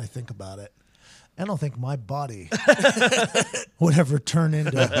what? Now I think about it. I don't think my body would ever turn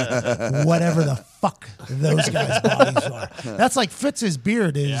into whatever the fuck those guys' bodies are. That's like Fitz's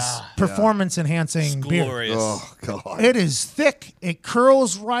beard is performance-enhancing beard. Glorious. Oh God. It is thick. It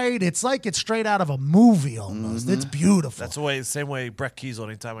curls right. It's like it's straight out of a movie almost. It's beautiful. That's the same way Brett Kiesel,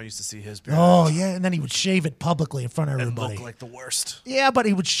 anytime I used to see his beard. Oh, yeah. And then he would shave it publicly in front of And everybody. look like the worst. Yeah, but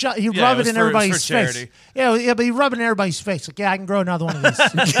he would he'd Yeah, rub it it was in for- it was everybody's for face. charity. Yeah, but he'd rub it in everybody's face. Like, yeah, I can grow another one of these.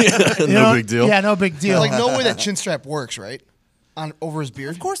 You No know? big deal. Yeah, no big deal. Like, no way that chin strap works, right? Over his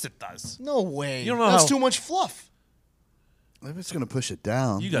beard? Of course it does. No way. You don't know That's how- too much fluff. Maybe it's gonna push it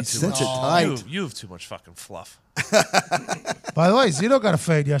down. You got He too cinch much. it tight. You have too much fucking fluff. By the way, Zito got a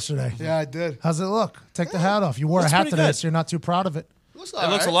fade yesterday. Yeah, I did. How's it look? Take the hat off. You wore Looks a hat pretty today, good. so you're not too proud of it. It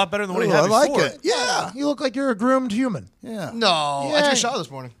looks a lot better than what he Ooh, had I like before. it. Yeah. You look like you're a groomed human. Yeah. No, I Yeah. took a shower this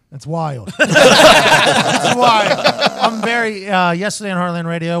morning. That's wild. That's wild. I'm very, yesterday on Heartland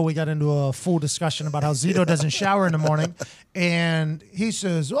Radio, we got into a full discussion about how Zito doesn't shower in the morning. And he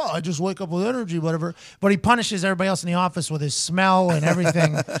says, oh, I just wake up with energy, whatever. But he punishes everybody else in the office with his smell and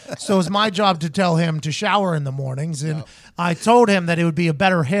everything. So it's my job to tell him to shower in the mornings. And I told him that it would be a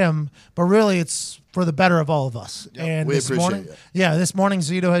better him, but really it's for the better of all of us. And we this appreciate morning, it. yeah, this morning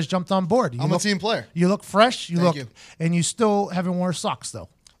Zito has jumped on board. I'm a team player. You look fresh. Thank you. And you still haven't worn socks, though.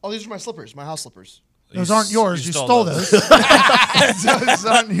 Oh, these are my slippers, my house slippers. Those aren't yours. You stole those. those. Those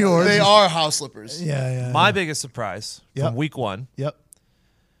aren't yours. They are house slippers. Yeah. My biggest surprise Yep. from week one, Yep.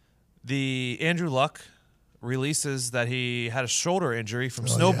 the Andrew Luck releases that he had a shoulder injury from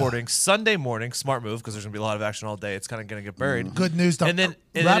snowboarding Sunday morning. Smart move because there's going to be a lot of action all day. It's kind of going to get buried. Good news. And then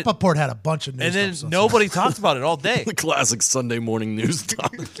Rappaport had a bunch of news. And then stuff, so- nobody talked about it all day. The classic Sunday morning news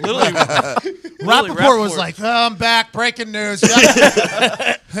talk. Literally, Rappaport was like, oh, I'm back. Breaking news.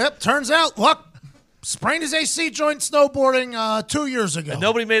 Yep. Yep. Turns out, Luck sprained his AC joint snowboarding 2 years ago.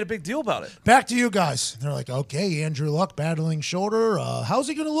 nobody made a big deal about it. Back to you guys. They're like, okay, Andrew Luck battling shoulder. How's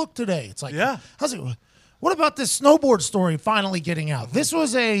he going to look today? It's like, Yeah. How's he? What about this snowboard story finally getting out? This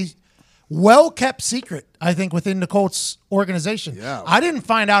was a well-kept secret, I think, within the Colts organization. Yeah. I didn't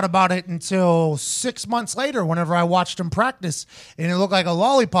find out about it until 6 months later whenever I watched him practice, and it looked like a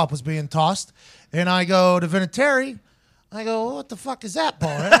lollipop was being tossed. And I go to Vinatieri. I go, what the fuck is that,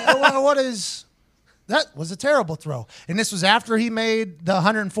 Paul? What is... That was a terrible throw. And this was after he made the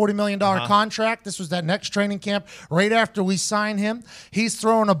 $140 million contract. This was that next training camp right after we signed him. He's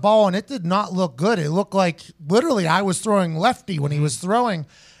throwing a ball, and it did not look good. It looked like literally I was throwing lefty when he was throwing.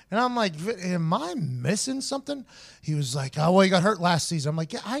 And I'm like, am I missing something? He was like, oh, well, he got hurt last season. I'm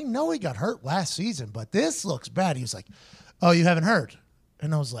like, yeah, I know he got hurt last season, but this looks bad. He was like, oh, you haven't heard?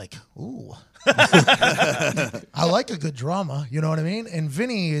 And I was like, ooh. I like a good drama, you know what I mean? And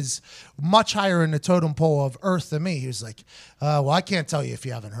Vinny is much higher in the totem pole of earth than me. He was like, well, I can't tell you if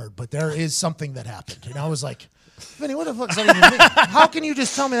you haven't heard, but there is something that happened. And I was like, Vinny, what the fuck does that even mean? How can you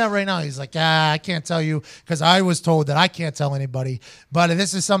just tell me that right now? He's like, I can't tell you because I was told that I can't tell anybody, but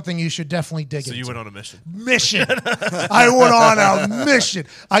this is something you should definitely dig So into. you went on a mission. I went on a mission.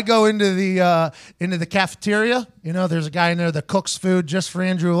 I go into the cafeteria. You know, there's a guy in there that cooks food just for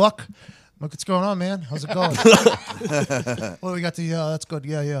Andrew Luck. Look, what's going on, man? How's it going? Well, we got the, that's good.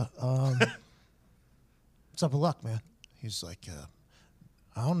 Yeah. What's up with Luck, man? He's like,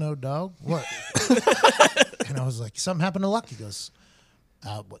 I don't know, dog. What? And I was like, something happened to Luck. He goes,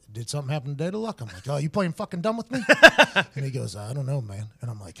 Did something happen today to Luck? I'm like, oh, you playing fucking dumb with me? And he goes, I don't know, man.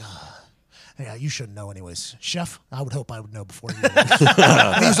 And I'm like, yeah, you shouldn't know anyways. Chef, I would hope I would know before you.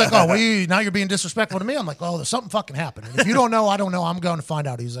 And he's like, oh, well, now you're being disrespectful to me? I'm like, oh, there's something fucking happened. And if you don't know, I don't know. I'm going to find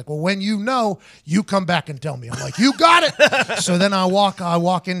out. He's like, well, when you know, you come back and tell me. I'm like, you got it. So then I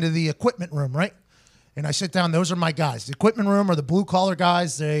walk into the equipment room, right? And I sit down. Those are my guys. The equipment room are the blue-collar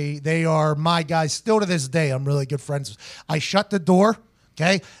guys. They are my guys. Still to this day, I'm really good friends. I shut the door.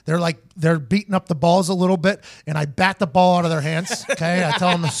 Okay, they're beating up the balls a little bit, and I bat the ball out of their hands. Okay, I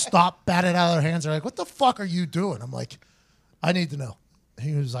tell them to stop, bat it out of their hands. They're like, "What the fuck are you doing?" I'm like, "I need to know."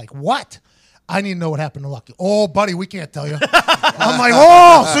 He was like, "What?" I need to know what happened to Lucky. Oh, buddy, we can't tell you. I'm like,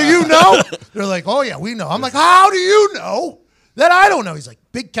 "Oh, so you know?" They're like, "Oh yeah, we know." I'm like, "How do you know that I don't know?" He's like,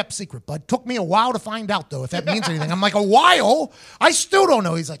 "Big kept secret, bud. Took me a while to find out, though, if that means anything." I'm like, "A while? I still don't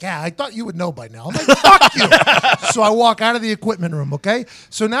know." He's like, "Yeah, I thought you would know by now." I'm like, "Fuck you." So I walk out of the equipment room, okay?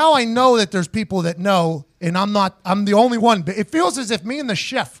 So now I know that there's people that know, and I'm the only one. But it feels as if me and the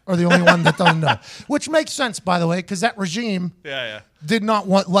chef are the only one that doesn't know, which makes sense, by the way, because that regime did not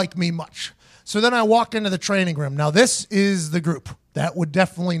like me much. So then I walk into the training room. Now, this is the group that would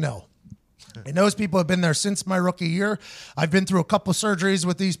definitely know. And those people have been there since my rookie year. I've been through a couple surgeries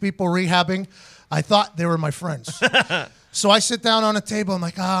with these people rehabbing. I thought they were my friends. So I sit down on a table. I'm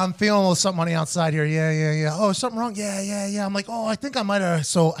like, I'm feeling a little something on the outside here. Yeah. Oh, something wrong? Yeah. I'm like, oh, I think I might have.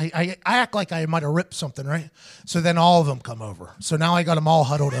 So I act like I might have ripped something, right? So then all of them come over. So now I got them all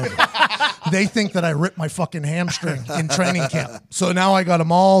huddled over. They think that I ripped my fucking hamstring in training camp. So now I got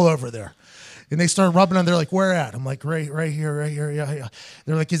them all over there. And they start rubbing on. They're like, "Where at?" I'm like, right here. Yeah.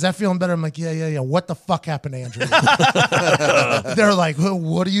 They're like, "Is that feeling better?" I'm like, yeah. What the fuck happened to Andrew? They're like,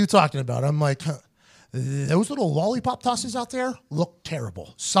 "What are you talking about?" I'm like, those little lollipop tosses out there look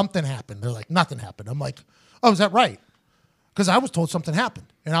terrible. Something happened. They're like, "Nothing happened." I'm like, "Oh, is that right?" Because I was told something happened.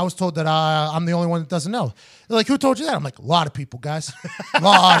 And I was told that I'm the only one that doesn't know. They're like, "Who told you that?" I'm like, "A lot of people, guys. A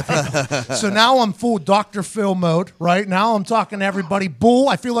lot of people." So now I'm full Dr. Phil mode, right? Now I'm talking to everybody. Bull.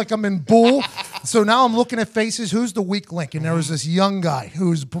 I feel like I'm in bull. So now I'm looking at faces. Who's the weak link? And there was this young guy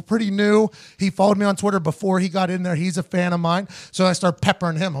who's pretty new. He followed me on Twitter before he got in there. He's a fan of mine. So I start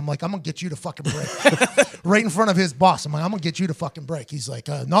peppering him. I'm like, "I'm going to get you to fucking break." Right in front of his boss. I'm like, "I'm going to get you to fucking break." He's like,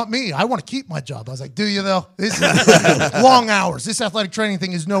 "Not me. I want to keep my job." I was like, "Do you, though? This is long hours. This athletic training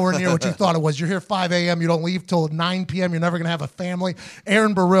thing is nowhere near what you thought it was. You're here 5 a.m. You don't leave till 9 p.m. You're never going to have a family."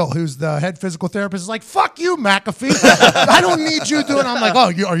 Aaron Burrill, who's the head physical therapist, is like, "Fuck you, McAfee. I don't need you doing." I'm like,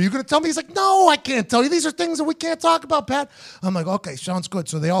 "Oh, are you going to tell me?" He's like, "No, I can't tell you. These are things that we can't talk about, Pat." I'm like, "Okay, sounds good."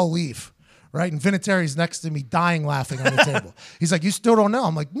 So they all leave. Right? And Vinatieri's next to me dying laughing on the table. He's like, "You still don't know?"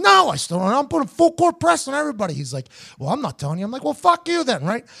 I'm like, "No, I still don't know. I'm putting full court press on everybody." He's like, "Well, I'm not telling you." I'm like, "Well, fuck you then,"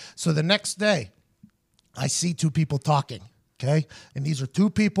 right? So the next day, I see two people talking. Okay, and these are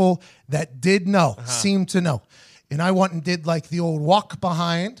two people that did know, seemed to know. And I went and did like the old walk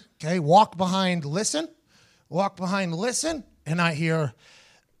behind, okay, walk behind, listen, and I hear,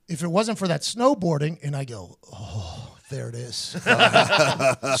 "If it wasn't for that snowboarding," and I go, "Oh, there it is."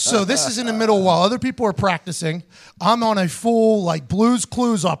 So this is in the middle while other people are practicing. I'm on a full like Blue's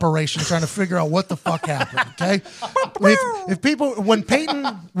Clues operation trying to figure out what the fuck happened. Okay, if people when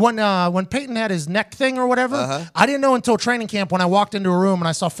Peyton had his neck thing or whatever, I didn't know until training camp when I walked into a room and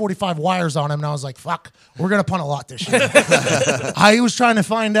I saw 45 wires on him and I was like, "Fuck, we're gonna punt a lot this year." I was trying to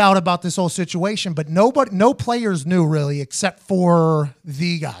find out about this whole situation, but no players knew really except for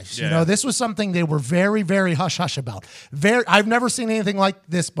the guys. Yeah. You know, this was something they were very, very hush hush about. I've never seen anything like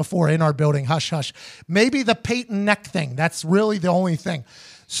this before in our building. Hush, hush. Maybe the Peyton neck thing. That's really the only thing.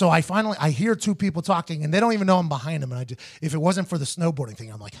 So I hear two people talking, and they don't even know I'm behind them. And if it wasn't for the snowboarding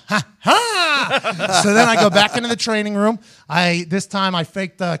thing, I'm like, "Ha, ha!" So then I go back into the training room. This time I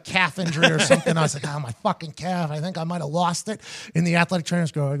faked a calf injury or something. I was like, "Oh, my fucking calf. I think I might have lost it." And the athletic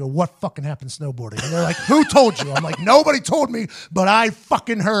trainers go, "What fucking happened snowboarding?" And they're like, "Who told you?" I'm like, "Nobody told me, but I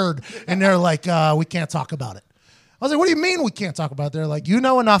fucking heard." And they're like, "We can't talk about it." I was like, "What do you mean we can't talk about it?" They're like, "You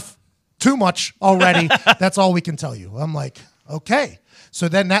know enough, too much already. That's all we can tell you." I'm like, "Okay." So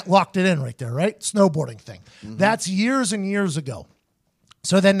then that locked it in right there, right? Snowboarding thing. Mm-hmm. That's years and years ago.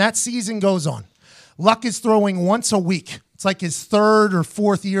 So then that season goes on. Luck is throwing once a week. It's like his third or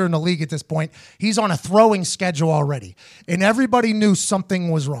fourth year in the league at this point. He's on a throwing schedule already. And everybody knew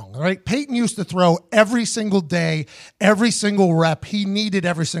something was wrong, right? Peyton used to throw every single day, every single rep. He needed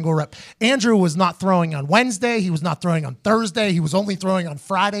every single rep. Andrew was not throwing on Wednesday. He was not throwing on Thursday. He was only throwing on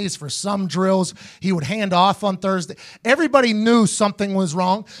Fridays for some drills. He would hand off on Thursday. Everybody knew something was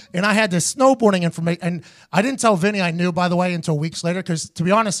wrong. And I had this snowboarding information. And I didn't tell Vinny I knew, by the way, until weeks later. Because to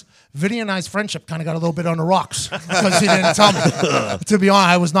be honest, Vinny and I's friendship kind of got a little bit on the rocks. Because he didn't tell me. To be honest,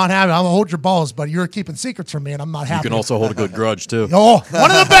 I was not happy. I'm going to hold your balls, but you're keeping secrets from me, and I'm not happy. You can also hold a good grudge, too. Oh,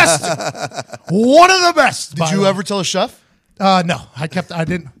 one of the best. One of the best. Did you ever tell a chef? No, I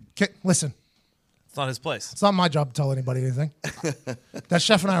didn't. Listen, It's not his place. it's not my job to tell anybody anything. That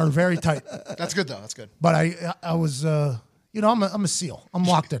chef and I are very tight. That's good, though. That's good. But I was, I'm a SEAL. I'm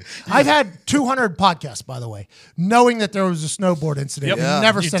locked in. I've had 200 podcasts, by the way, knowing that there was a snowboard incident. And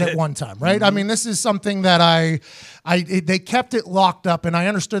never said it one time, right? I mean, this is something that they kept it locked up, and I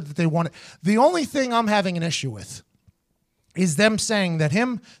understood that they wanted. The only thing I'm having an issue with is them saying that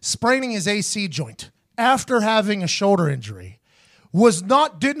him spraining his AC joint after having a shoulder injury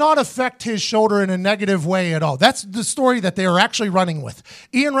did not affect his shoulder in a negative way at all. That's the story that they are actually running with.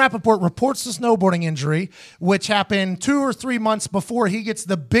 Ian Rappaport reports the snowboarding injury, which happened 2 or 3 months before he gets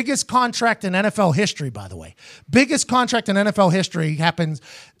the biggest contract in NFL history, by the way. Biggest contract in NFL history happens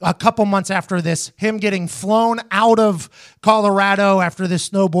a couple months after this, him getting flown out of Colorado after this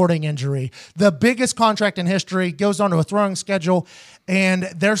snowboarding injury. The biggest contract in history, goes on to a throwing schedule, and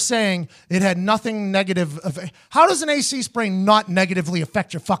they're saying it had nothing negative. How does an AC sprain not negatively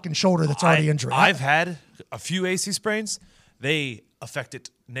affect your fucking shoulder that's already injured? I've had a few AC sprains. They affect it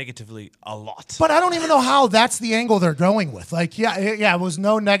negatively a lot. But I don't even know how that's the angle they're going with. Like, it was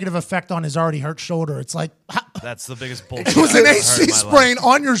no negative effect on his already hurt shoulder. It's like, That's the biggest bullshit. it was an I've ever AC heard in my sprain life.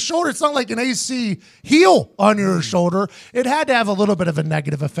 on your shoulder. It's not like an AC heel on your shoulder. It had to have a little bit of a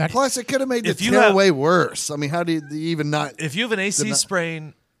negative effect. Plus, it could have made the If you tear have- way worse. I mean, how do you even not? If you have an AC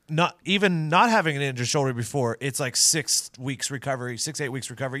sprain, not having an injured shoulder before, it's like 6 weeks recovery, 8 weeks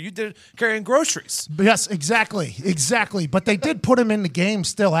recovery. You did it carrying groceries. Yes, exactly. But they did put him in the game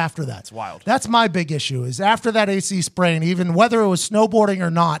still after that. It's wild. That's my big issue is after that AC sprain, even whether it was snowboarding or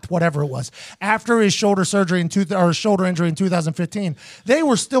not, whatever it was, after his shoulder surgery shoulder injury in 2015, they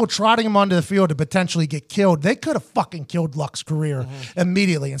were still trotting him onto the field to potentially get killed. They could have fucking killed Luck's career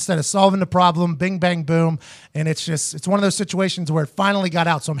immediately instead of solving the problem, bing, bang, boom. And it's one of those situations where it finally got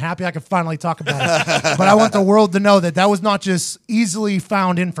out. So I'm happy I could finally talk about it. But I want the world to know that was not just easily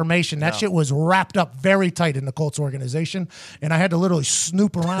found information. That shit was wrapped up very tight in the Colts organization, and I had to literally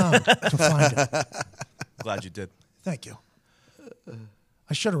snoop around to find it. Glad you did. Thank you.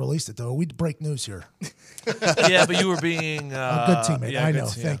 I should have released it, though. We'd break news here. Yeah, but you were being A good teammate. yeah, I good know.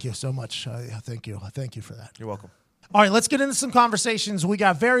 team, Thank you so much. Thank you. Thank you for that. You're welcome. All right, let's get into some conversations we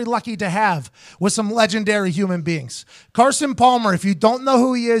got very lucky to have with some legendary human beings. Carson Palmer, if you don't know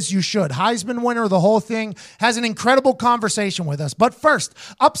who he is, you should. Heisman winner, the whole thing, has an incredible conversation with us. But first,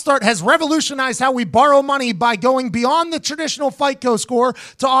 Upstart has revolutionized how we borrow money by going beyond the traditional FICO score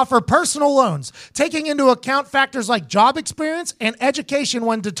to offer personal loans, taking into account factors like job experience and education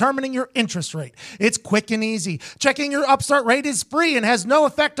when determining your interest rate. It's quick and easy. Checking your Upstart rate is free and has no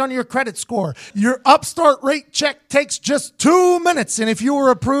effect on your credit score. Your Upstart rate check takes just 2 minutes, and if you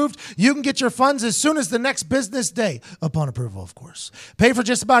were approved, you can get your funds as soon as the next business day, upon approval, of course. Pay for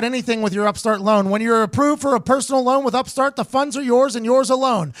just about anything with your Upstart loan. When you're approved for a personal loan with Upstart, the funds are yours and yours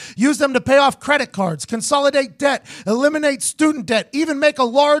alone. Use them to pay off credit cards, consolidate debt, eliminate student debt, even make a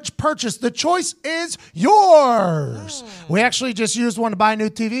large purchase. The choice is yours. We actually just used one to buy a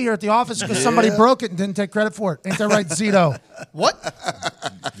new TV here at the office because somebody broke it and didn't take credit for it. Ain't that right, Zito? What?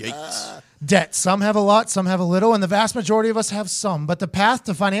 Yikes. Debt. Some have a lot, some have a little, and the vast majority of us have some. But the path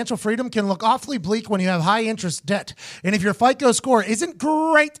to financial freedom can look awfully bleak when you have high interest debt. And if your FICO score isn't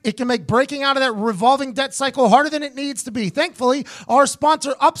great, it can make breaking out of that revolving debt cycle harder than it needs to be. Thankfully, our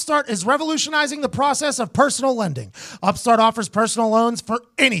sponsor Upstart is revolutionizing the process of personal lending. Upstart offers personal loans for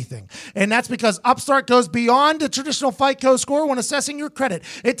anything. And that's because Upstart goes beyond the traditional FICO score when assessing your credit.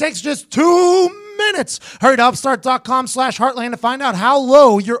 It takes just 2 minutes. Hurry to upstart.com/heartland to find out how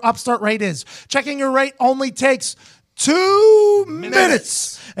low your Upstart rate is. Checking your rate only takes 2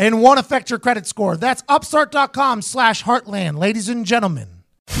 minutes and won't affect your credit score. That's upstart.com/heartland. Ladies and gentlemen,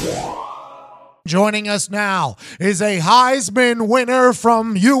 joining us now is a Heisman winner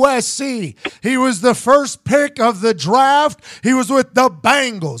from USC. He was the first pick of the draft. He was with the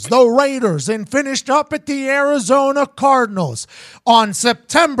Bengals, the Raiders, and finished up at the Arizona Cardinals on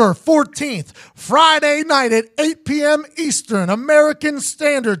September 14th, Friday night at 8 p.m. Eastern, American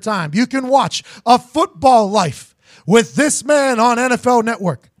Standard Time. You can watch A Football Life with this man on NFL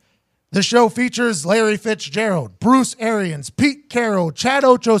Network. The show features Larry Fitzgerald, Bruce Arians, Pete Carroll, Chad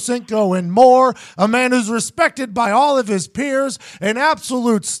Ochocinco, and more. A man who's respected by all of his peers, an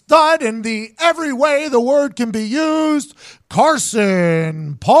absolute stud in the every way the word can be used,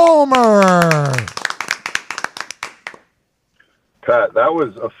 Carson Palmer. Pat, that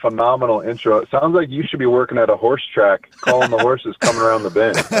was a phenomenal intro. It sounds like you should be working at a horse track, calling the horses coming around the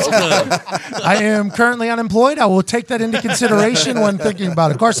bend. I am currently unemployed. I will take that into consideration when thinking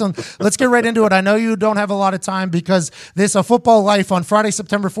about it. Carson, let's get right into it. I know you don't have a lot of time because this A Football Life on Friday,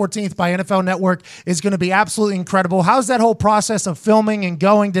 September 14th by NFL Network is going to be absolutely incredible. How's that whole process of filming and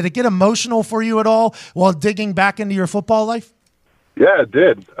going? Did it get emotional for you at all while digging back into your football life? Yeah, it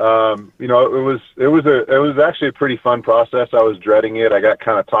did. You know, it was actually a pretty fun process. I was dreading it. I got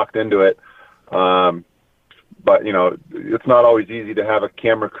kind of talked into it. But you know, it's not always easy to have a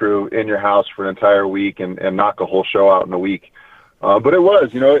camera crew in your house for an entire week and knock a whole show out in a week. But it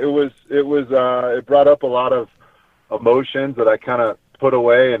was, you know, it brought up a lot of emotions that I kind of put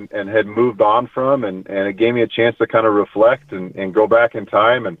away and had moved on from, and it gave me a chance to kind of reflect and go back in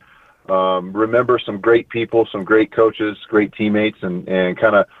time and remember some great people, some great coaches, great teammates, and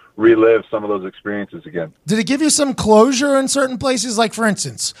kind of relive some of those experiences again. Did it give you some closure in certain places? Like, for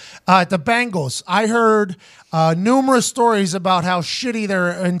instance, at the Bengals, I heard numerous stories about how shitty their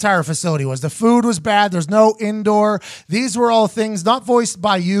entire facility was. The food was bad. There's no indoor. These were all things not voiced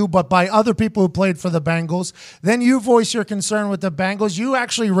by you, but by other people who played for the Bengals. Then you voice your concern with the Bengals. You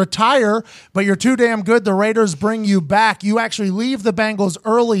actually retire, but you're too damn good. The Raiders bring you back. You actually leave the Bengals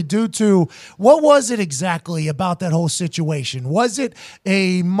early due to, what was it exactly about that whole situation? Was it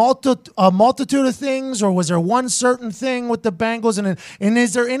a multitude of things, or was there one certain thing with the Bengals? And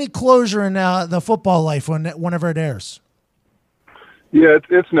is there any closure in the football life whenever it airs? Yeah,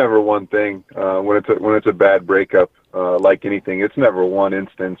 it's never one thing. When it's a bad breakup, like anything, it's never one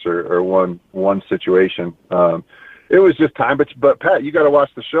instance or one situation. It was just time, but Pat, you got to watch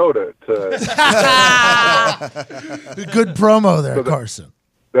the show to Good promo there, Carson.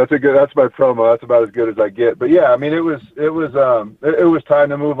 That's my promo. That's about as good as I get. But yeah, I mean, it was time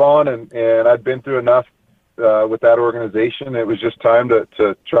to move on, and I'd been through enough with that organization. It was just time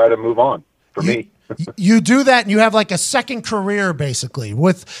to try to move on for me. You do that, and you have like a second career, basically.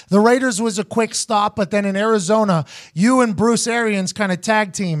 With the Raiders was a quick stop, but then in Arizona, you and Bruce Arians kind of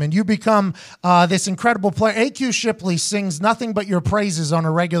tag team, and you become this incredible player. A.Q. Shipley sings nothing but your praises on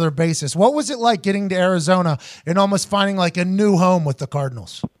a regular basis. What was it like getting to Arizona and almost finding like a new home with the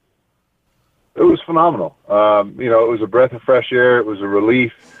Cardinals? It was phenomenal. You know, it was a breath of fresh air. It was a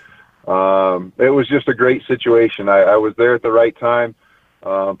relief. It was just a great situation. I was there at the right time,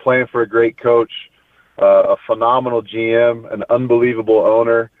 playing for a great coach. A phenomenal GM, an unbelievable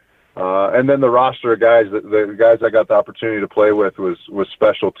owner, and then the roster of guys, the guys I got the opportunity to play with was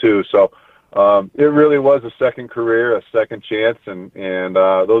special too. So it really was a second career, a second chance, and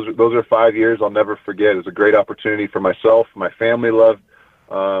those are 5 years I'll never forget. It was a great opportunity for myself. My family loved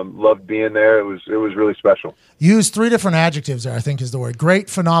being there. It was really special. Use 3 different adjectives there, I think is the word. Great,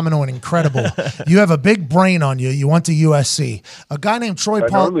 phenomenal, and incredible. You have a big brain on you. You went to USC. A guy named Troy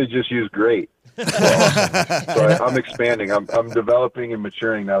Palmer. I normally just use great. So I'm expanding. I'm developing and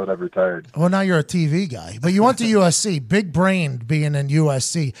maturing now that I've retired. Well, now you're a TV guy, but you went to USC. Big brain being in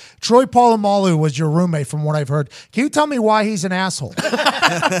USC. Troy Polamalu was your roommate, from what I've heard. Can you tell me why he's an asshole?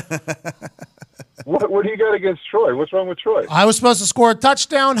 What do you got against Troy? What's wrong with Troy? I was supposed to score a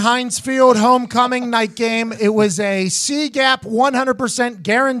touchdown, Heinz Field, homecoming night game. It was a C-gap, 100%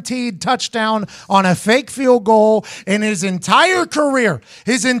 guaranteed touchdown on a fake field goal. In his entire career,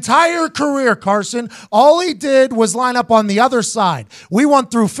 Carson, all he did was line up on the other side. We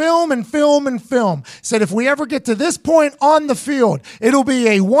went through film and film and film. Said if we ever get to this point on the field, it'll be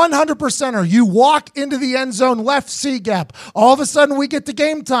a 100%er. You walk into the end zone, left C-gap. All of a sudden, we get to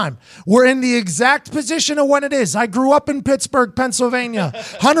game time. We're in the exact position of when it is. I grew up in Pittsburgh, Pennsylvania.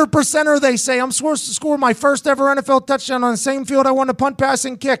 100%er, they say. I'm supposed to score my first ever NFL touchdown on the same field I won a punt, pass,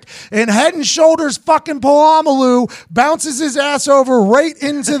 and kick. And head and shoulders fucking Polamalu bounces his ass over right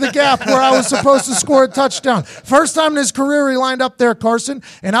into the gap where I was supposed to score a touchdown. First time in his career he lined up there, Carson.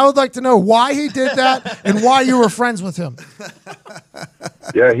 And I would like to know why he did that and why you were friends with him.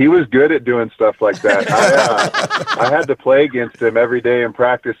 Yeah, he was good at doing stuff like that. I had to play against him every day in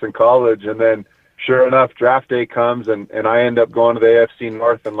practice in college, and then sure enough, draft day comes, and I end up going to the AFC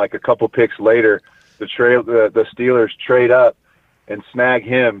North, and like a couple picks later, the Steelers trade up and snag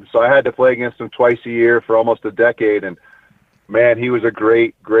him. So I had to play against him twice a year for almost a decade, and man, he was a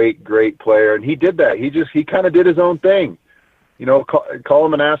great player, and he did that. He kind of did his own thing. You know, call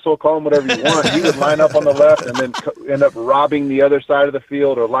him an asshole, call him whatever you want. He would line up on the left and then end up robbing the other side of the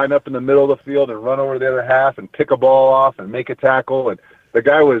field, or line up in the middle of the field and run over the other half and pick a ball off and make a tackle. And the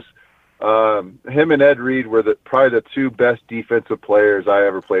guy was him and Ed Reed were probably the 2 best defensive players I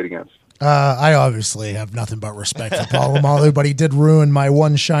ever played against. I obviously have nothing but respect for Polamalu, but he did ruin my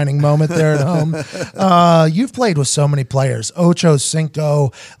one shining moment there at home. You've played with so many players: Ocho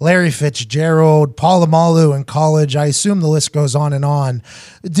Cinco, Larry Fitzgerald, Polamalu in college. I assume the list goes on and on.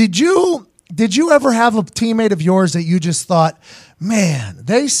 Did you ever have a teammate of yours that you just thought, man,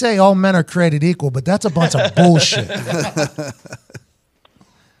 they say all men are created equal, but that's a bunch of bullshit?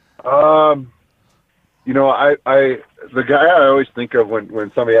 The guy I always think of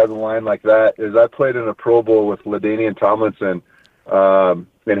when somebody has a line like that is I played in a Pro Bowl with LaDainian Tomlinson and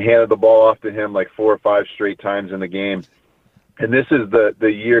handed the ball off to him like 4 or 5 straight times in the game. And this is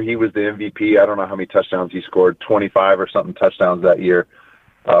the year he was the MVP. I don't know how many touchdowns he scored, 25 or something touchdowns that year.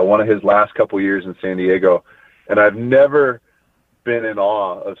 One of his last couple years in San Diego. And I've never been in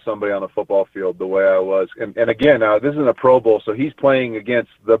awe of somebody on the football field the way I was. And again, now this isn't a Pro Bowl, so he's playing against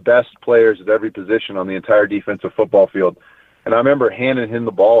the best players at every position on the entire defensive football field. And I remember handing him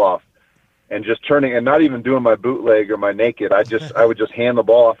the ball off and just turning and not even doing my bootleg or my naked. I would just hand the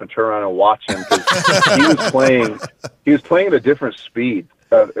ball off and turn around and watch him because he was playing at a different speed.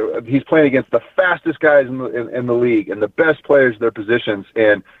 He's playing against the fastest guys in the league and the best players at their positions,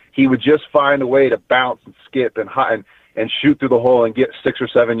 and he would just find a way to bounce and skip and shoot through the hole and get 6 or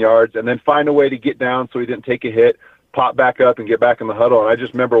 7 yards, and then find a way to get down so he didn't take a hit, pop back up and get back in the huddle. And I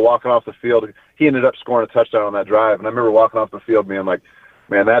just remember walking off the field. He ended up scoring a touchdown on that drive, and I remember walking off the field being like,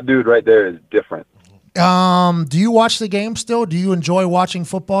 man, that dude right there is different. Do you watch the game still? Do you enjoy watching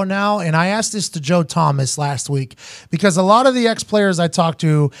football now? And I asked this to Joe Thomas last week because a lot of the ex-players I talked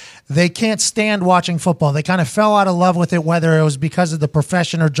to, they can't stand watching football. They kind of fell out of love with it, whether it was because of the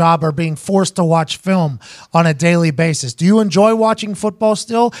profession or job or being forced to watch film on a daily basis. Do you enjoy watching football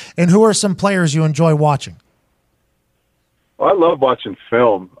still? And who are some players you enjoy watching? Well, I love watching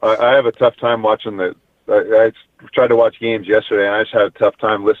film. I have a tough time watching I tried to watch games yesterday, and I just had a tough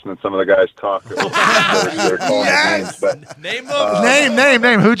time listening to some of the guys talk. Yes! Name.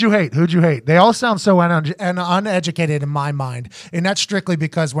 Who'd you hate? They all sound so uneducated in my mind, and that's strictly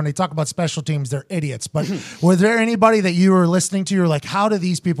because when they talk about special teams, they're idiots. But was there anybody that you were listening to, you're like, how do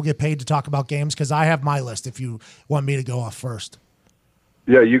these people get paid to talk about games? Because I have my list if you want me to go off first.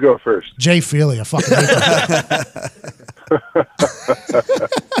 Yeah, you go first. Jay Feely, I fucking hate that.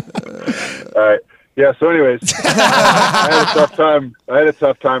 All right. Yeah. So, anyways, I had a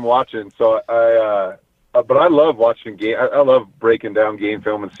tough time watching. So but I love watching game. I love breaking down game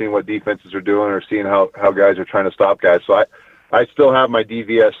film and seeing what defenses are doing or seeing how guys are trying to stop guys. So I still have my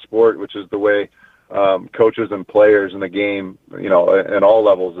DVS sport, which is the way coaches and players in the game, at all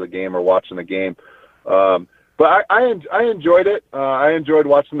levels of the game are watching the game. But I enjoyed it. I enjoyed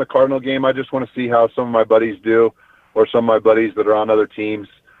watching the Cardinal game. I just want to see how some of my buddies do, or some of my buddies that are on other teams.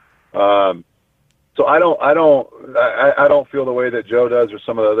 So I don't feel the way that Joe does or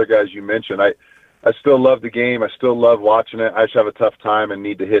some of the other guys you mentioned. I still love the game. I still love watching it. I just have a tough time and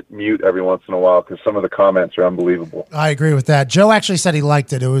need to hit mute every once in a while because some of the comments are unbelievable. I agree with that. Joe actually said he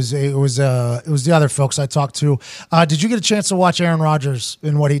liked it. It was the other folks I talked to. Did you get a chance to watch Aaron Rodgers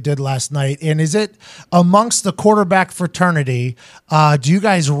and what he did last night? And is it amongst the quarterback fraternity? Do you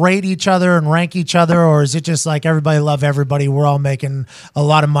guys rate each other and rank each other, or is it just like everybody love everybody? We're all making a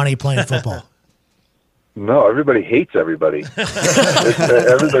lot of money playing football. No, everybody hates everybody.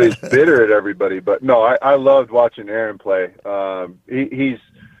 Everybody's bitter at everybody. But no, I loved watching Aaron play. He's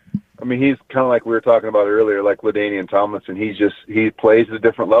kind of like we were talking about earlier, like LaDainian Tomlinson. He plays at a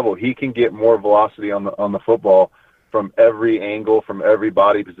different level. He can get more velocity on the football from every angle, from every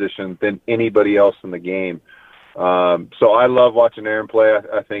body position than anybody else in the game. So I love watching Aaron play.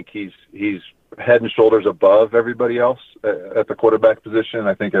 I think he's head and shoulders above everybody else at the quarterback position.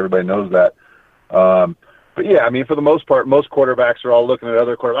 I think everybody knows that. But yeah, for the most part, most quarterbacks are all looking at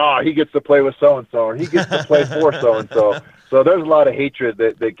other quarterbacks. Oh, he gets to play with so-and-so, or he gets to play for so-and-so. So there's a lot of hatred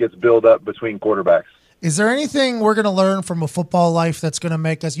that gets built up between quarterbacks. Is there anything we're going to learn from a football life that's going to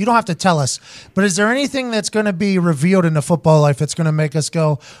make us, you don't have to tell us, but is there anything that's going to be revealed in the football life that's going to make us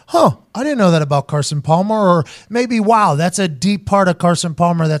go, I didn't know that about Carson Palmer, or maybe, wow, that's a deep part of Carson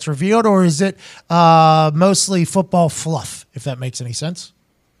Palmer that's revealed, or is it mostly football fluff, if that makes any sense?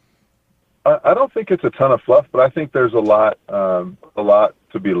 I don't think it's a ton of fluff, but I think there's a lot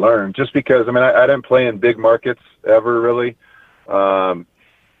to be learned. Just because I didn't play in big markets ever really. I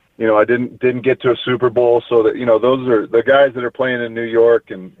didn't get to a Super Bowl, so that those are the guys that are playing in New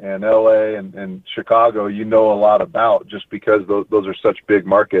York and LA and Chicago. A lot about just because those are such big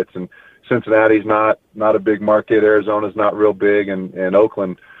markets. And Cincinnati's not a big market. Arizona's not real big, and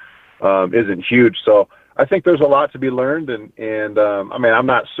Oakland isn't huge. So I think there's a lot to be learned, and I'm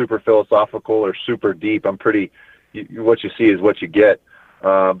not super philosophical or super deep. I'm pretty. What you see is what you get.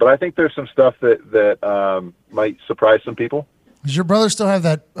 But I think there's some stuff that might surprise some people. Does your brother still have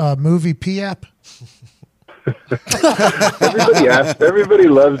that movie P app? Everybody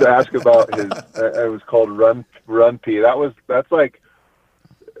loves to ask about his. It was called Run P. That's like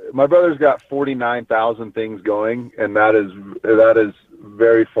my brother's got 49,000 things going, and that is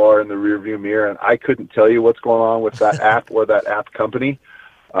very far in the rearview mirror. And I couldn't tell you what's going on with that app or that app company.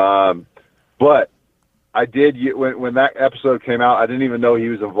 But I did when that episode came out. I didn't even know he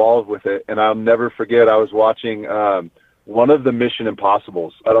was involved with it, and I'll never forget. I was watching one of the Mission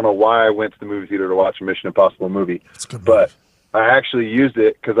Impossibles. I don't know why I went to the movie theater to watch a Mission Impossible movie, but I actually used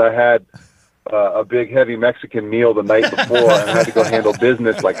it because I had a big, heavy Mexican meal the night before, and I had to go handle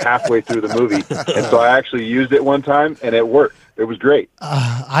business like halfway through the movie, and so I actually used it one time, and it worked. It was great.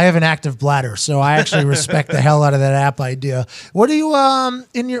 I have an active bladder, so I actually respect the hell out of that app idea. What do you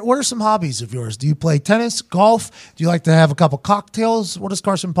what are some hobbies of yours? Do you play tennis, golf? Do you like to have a couple cocktails? What does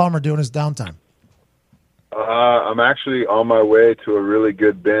Carson Palmer do in his downtime? I'm actually on my way to a really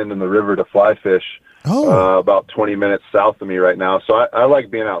good bend in the river to fly fish. About 20 minutes south of me right now. So I like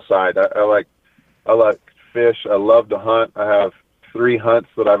being outside. I like fish. I love to hunt. I have 3 hunts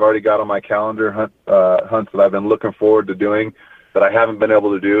that I've already got on my calendar, hunts that I've been looking forward to doing that I haven't been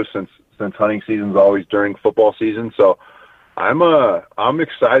able to do since hunting season's always during football season. So I'm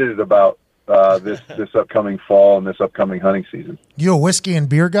excited about this upcoming fall and this upcoming hunting season. You a whiskey and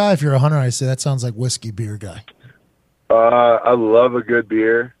beer guy? If you're a hunter, I say that sounds like whiskey beer guy. I love a good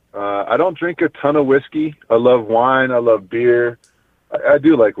beer. I don't drink a ton of whiskey. I love wine. I love beer. I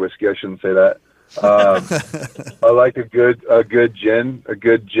do like whiskey. I shouldn't say that. I like a good gin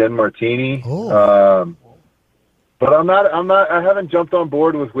martini. But I haven't jumped on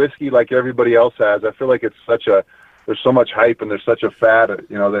board with whiskey like everybody else has. I feel like there's so much hype and there's such a fad,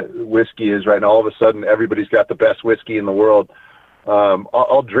 that whiskey is right now. All of a sudden, everybody's got the best whiskey in the world.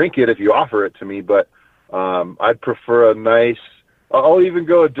 I'll drink it if you offer it to me, but I'd prefer a nice. I'll even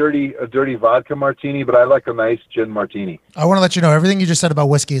go a dirty vodka martini, but I like a nice gin martini. I want to let you know everything you just said about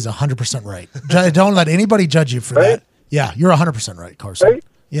whiskey is 100% right. Don't let anybody judge you for that. Yeah, you're 100% right, Carson. Right?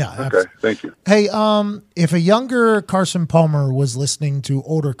 Yeah. Okay, absolutely. thank you. Hey, if a younger Carson Palmer was listening to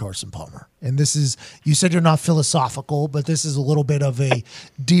older Carson Palmer, and you said you're not philosophical, but this is a little bit of a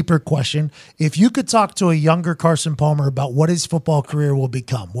deeper question. If you could talk to a younger Carson Palmer about what his football career will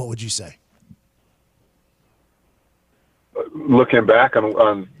become, what would you say? Looking back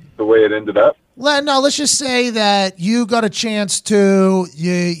on the way it ended up? No, let's just say that you got a chance to,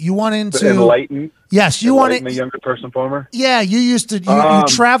 you went into... Enlighten? Yes, you wanted... a younger Carson Palmer? Yeah, you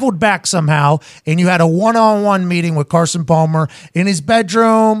traveled back somehow, and you had a one-on-one meeting with Carson Palmer in his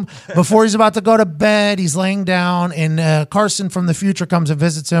bedroom before he's about to go to bed. He's laying down, and Carson from the future comes and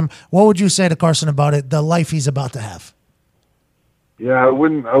visits him. What would you say to Carson about it, the life he's about to have? Yeah, I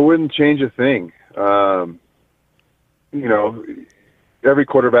wouldn't change a thing. Every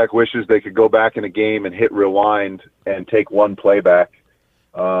quarterback wishes they could go back in a game and hit rewind and take one play back.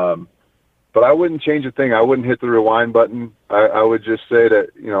 But I wouldn't change a thing. I wouldn't hit the rewind button. I would just say that,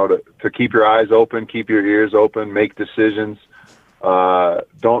 to keep your eyes open, keep your ears open, make decisions.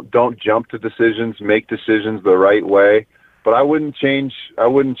 Don't jump to decisions, make decisions the right way. But I wouldn't change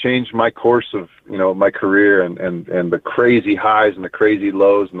my course of, my career and the crazy highs and the crazy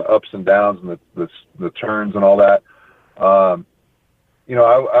lows and the ups and downs and the turns and all that.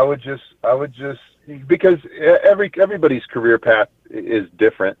 I would just because everybody's career path is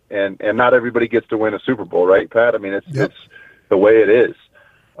different, and not everybody gets to win a Super Bowl, right, Pat? I mean, it's the way it is.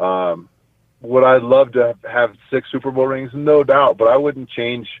 Would I love to have 6 Super Bowl rings? No doubt, but I wouldn't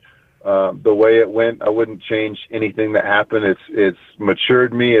change the way it went. I wouldn't change anything that happened. It's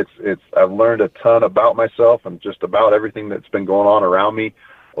matured me. I've learned a ton about myself and just about everything that's been going on around me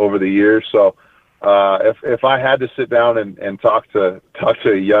over the years. So. If I had to sit down and talk to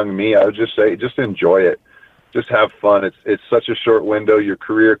a young me, I would just say, just enjoy it. Just have fun. It's such a short window. Your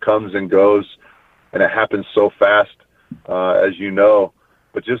career comes and goes, and it happens so fast, as you know.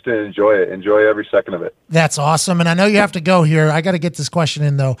 But just to enjoy it. Enjoy every second of it. That's awesome. And I know you have to go here. I got to get this question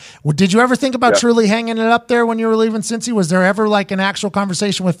in, though. Did you ever think about truly hanging it up there when you were leaving Cincy? Was there ever like an actual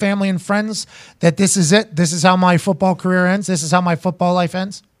conversation with family and friends that this is it? This is how my football career ends? This is how my football life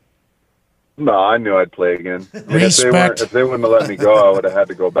ends? No, I knew I'd play again. Respect. If they wouldn't have let me go, I would have had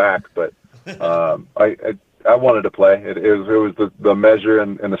to go back. But I wanted to play. It was the measure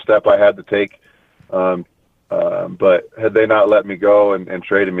and the step I had to take. But had they not let me go and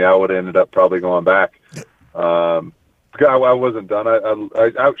traded me, I would have ended up probably going back. I wasn't done.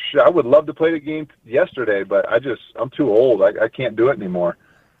 I would love to play the game yesterday, but I'm too old. I can't do it anymore.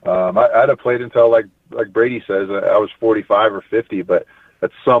 I'd have played until like Brady says, I was 45 or 50, but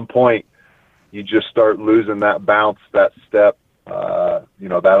at some point you just start losing that bounce, that step,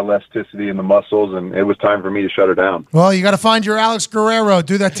 that elasticity in the muscles, and it was time for me to shut her down. Well, you got to find your Alex Guerrero.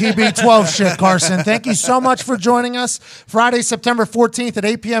 Do that TB12 shit, Carson. Thank you so much for joining us. Friday, September 14th at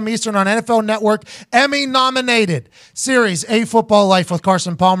 8 p.m. Eastern on NFL Network. Emmy-nominated series, A Football Life with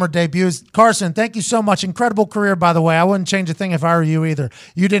Carson Palmer debuts. Carson, thank you so much. Incredible career, by the way. I wouldn't change a thing if I were you either.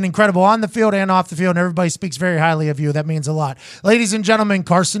 You did incredible on the field and off the field, and everybody speaks very highly of you. That means a lot. Ladies and gentlemen,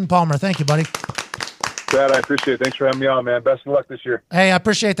 Carson Palmer. Thank you, buddy. Brad, I appreciate it. Thanks for having me on, man. Best of luck this year. Hey, I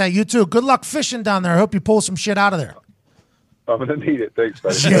appreciate that. You too. Good luck fishing down there. I hope you pull some shit out of there. I'm going to need it. Thanks,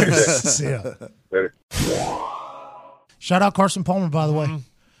 buddy. Cheers. See ya. Later. Shout out Carson Palmer, by the way.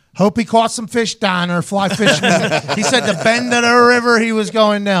 Hope he caught some fish down there, fly fishing. He said the bend of the river he was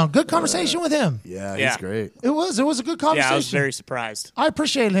going down. Good conversation with him. Yeah, Yeah. he's great. It was a good conversation. Yeah, I was very surprised. I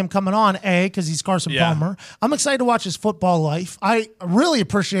appreciated him coming on, because he's Carson Palmer. I'm excited to watch his football life. I really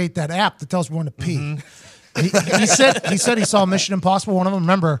appreciate that app that tells me when to pee. He said he saw Mission Impossible, one of them.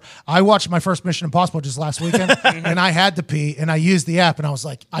 Remember, I watched my first Mission Impossible just last weekend, and I had to pee, and I used the app, and I was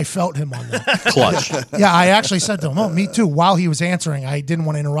like, I felt him on that. Clutch. Yeah, I actually said to him, oh, me too, while he was answering. I didn't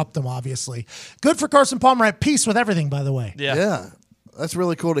want to interrupt him, obviously. Good for Carson Palmer, at peace with everything, by the way. Yeah. That's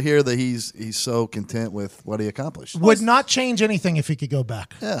really cool to hear that he's so content with what he accomplished. Would not change anything if he could go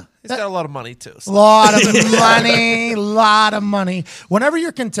back. Yeah. He's got a lot of money too. So. Lot of money. Whenever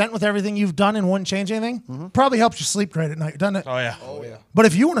you're content with everything you've done and wouldn't change anything, probably helps you sleep great at night, doesn't it? Oh yeah. But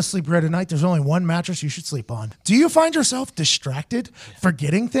if you want to sleep great at night, there's only one mattress you should sleep on. Do you find yourself distracted,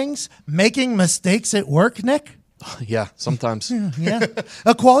 forgetting things, making mistakes at work, Nick? Yeah, sometimes. Yeah.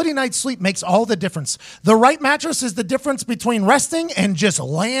 A quality night's sleep makes all the difference. The right mattress is the difference between resting and just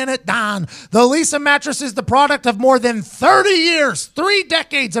laying it down. The Lisa mattress is the product of more than 30 years, 3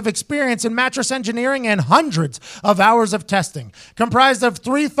 decades of experience in mattress engineering, and hundreds of hours of testing. Comprised of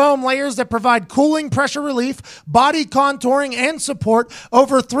 3 foam layers that provide cooling, pressure relief, body contouring, and support,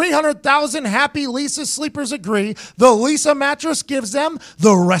 over 300,000 happy Lisa sleepers agree the Lisa mattress gives them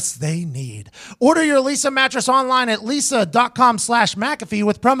the rest they need. Order your Lisa mattress online at lisa.com/McAfee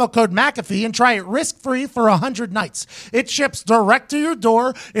with promo code McAfee and try it risk-free for 100 nights. It ships direct to your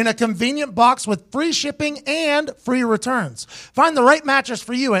door in a convenient box with free shipping and free returns. Find the right mattress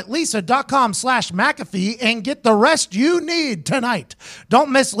for you at lisa.com/McAfee and get the rest you need tonight.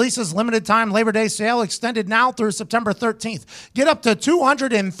 Don't miss Lisa's limited time Labor Day sale extended now through September 13th. Get up to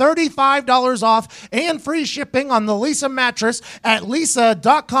 $235 off and free shipping on the Lisa mattress at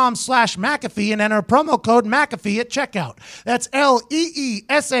lisa.com/McAfee and enter promo code McAfee at checkout. That's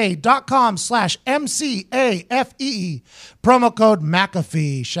LEESA.com/MCAFEE. Promo code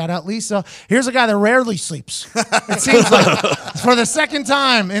McAfee. Shout out Lisa. Here's a guy that rarely sleeps. It seems like for the second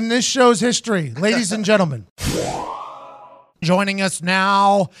time in this show's history. Ladies and gentlemen, joining us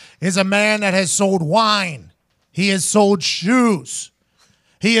now is a man that has sold wine. He has sold shoes.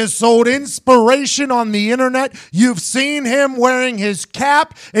 He has sold inspiration on the internet. You've seen him wearing his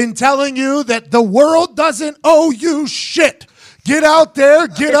cap and telling you that the world doesn't owe you shit. Get out there,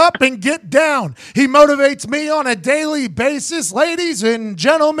 get up, and get down. He motivates me on a daily basis. Ladies and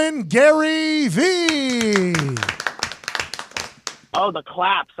gentlemen, Gary Vee. Oh, the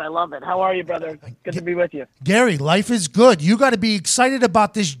claps. I love it. How are you, brother? Good to be with you. Gary, life is good. You got to be excited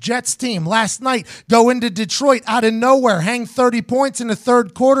about this Jets team. Last night, go into Detroit out of nowhere, hang 30 points in the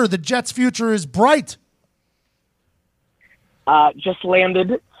third quarter. The Jets' future is bright. Just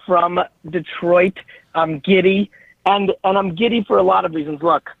landed from Detroit. I'm giddy, and I'm giddy for a lot of reasons.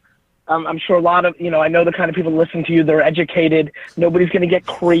 Look, I'm sure a lot of, I know the kind of people that listen to you, they're educated. Nobody's going to get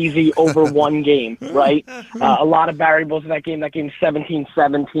crazy over one game, right? A lot of variables in that game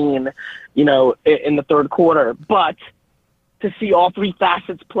 17-17, in the third quarter. But to see all 3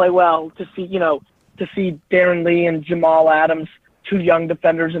 facets play well, to see Darren Lee and Jamal Adams, 2 young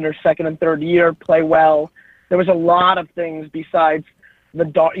defenders in their second and third year, play well. There was a lot of things besides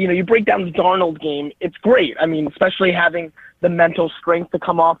you break down the Darnold game. It's great. I mean, especially having the mental strength to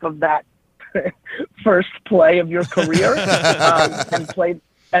come off of that first play of your career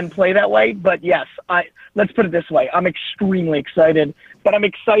and play that way. But yes, let's put it this way. I'm extremely excited, but I'm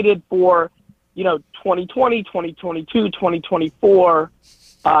excited for, 2020, 2022, 2024.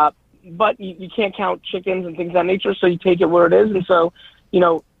 But you can't count chickens and things of that nature. So you take it where it is. And so,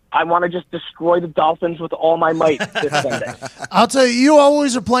 I want to just destroy the Dolphins with all my might this Sunday. I'll tell you, you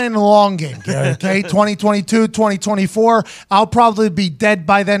always are playing the long game, Gary, okay? 2022, 2024. I'll probably be dead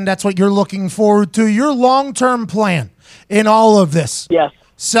by then. That's what you're looking forward to. Your long-term plan in all of this. Yes.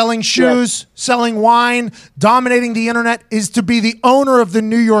 selling shoes, selling wine, dominating the internet, is to be the owner of the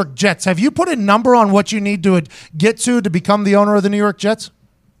New York Jets. Have you put a number on what you need to get to become the owner of the New York Jets?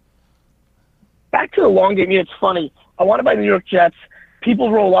 Back to the long game, it's funny. I want to buy the New York Jets.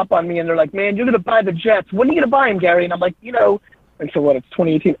 People roll up on me and they're like, man, you're going to buy the Jets. When are you going to buy them, Gary? And I'm like, and so what, it's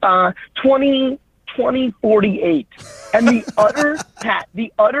 2018. 2048. And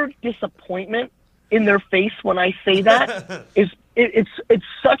the utter disappointment in their face when I say that is it's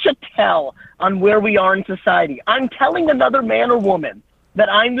such a tell on where we are in society. I'm telling another man or woman that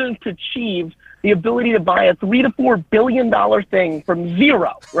I'm going to achieve the ability to buy a $3 to $4 billion thing from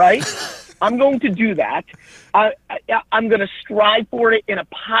zero, right? I'm going to do that. I'm going to strive for it in a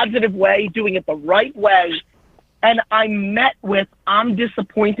positive way, doing it the right way. And I'm met with, I'm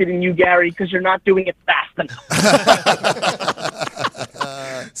disappointed in you, Gary, because you're not doing it fast enough.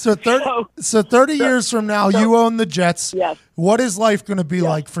 So 30 years from now, you own the Jets. Yes. What is life going to be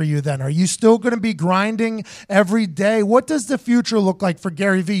like for you then? Are you still going to be grinding every day? What does the future look like for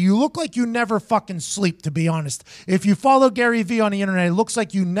Gary Vee? You look like you never fucking sleep, to be honest. If you follow Gary Vee on the internet, it looks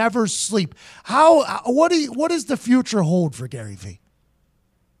like you never sleep. What does the future hold for Gary Vee?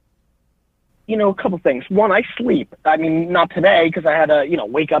 A couple things. One, I sleep. I mean, not today because I had to,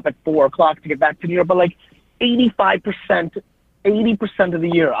 wake up at 4 o'clock to get back to New York, but like 85%, 80% of the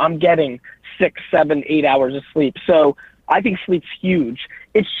year, I'm getting 6, 7, 8 hours of sleep. So I think sleep's huge.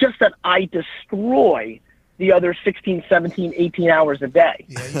 It's just that I destroy the other 16, 17, 18 hours a day.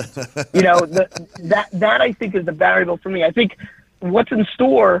 That I think is the variable for me. I think what's in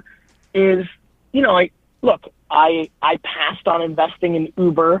store is, I passed on investing in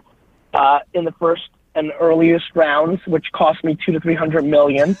Uber in the first and earliest rounds, which cost me $200 to $300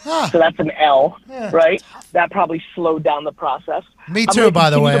 million. So that's an L, right? That probably slowed down the process. Me too, by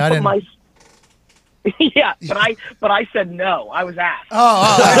the way. I didn't. Yeah, but I said no. I was asked.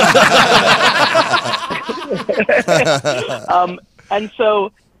 And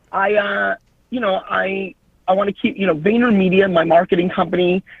so I want to keep, VaynerMedia, my marketing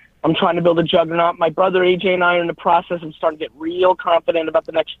company. I'm trying to build a juggernaut. My brother AJ and I are in the process. I'm starting to get real confident about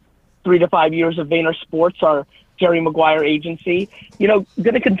the next 3 to 5 years of Vayner Sports, our Jerry Maguire agency. Going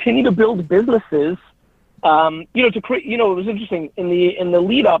to continue to build businesses. To create. It was interesting in the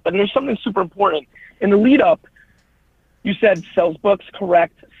lead up, and there's something super important in the lead up. You said sells books,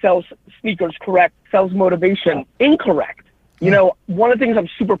 correct? Sells sneakers, correct? Sells motivation, incorrect. One of the things I'm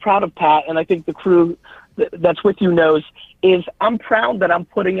super proud of, Pat, and I think the crew that's with you knows, is I'm proud that I'm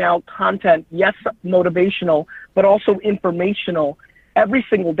putting out content, yes, motivational, but also informational every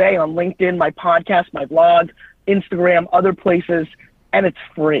single day on LinkedIn, my podcast, my blog, Instagram, other places, and it's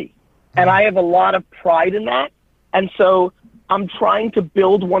free. And I have a lot of pride in that. And so I'm trying to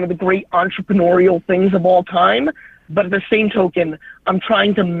build one of the great entrepreneurial things of all time. But at the same token, I'm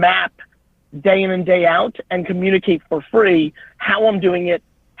trying to map day in and day out and communicate for free how I'm doing it,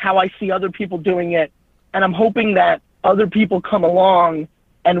 how I see other people doing it. And I'm hoping that other people come along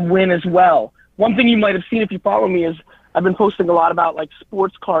and win as well. One thing you might have seen if you follow me is I've been posting a lot about like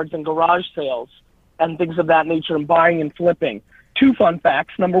sports cards and garage sales and things of that nature and buying and flipping. 2 fun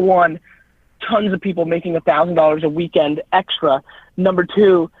facts. Number 1, tons of people making $1,000 a weekend extra. Number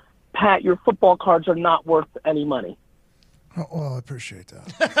 2, Pat, your football cards are not worth any money. Oh, well, I appreciate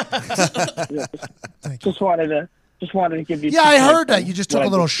that. Thank you. Just wanted to give you. Yeah, I heard that. You just took a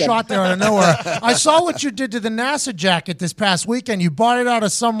little shot there out of nowhere. I saw what you did to the NASA jacket this past weekend. You bought it out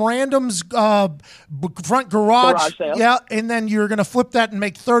of some random's front garage sale. Yeah, and then you're going to flip that and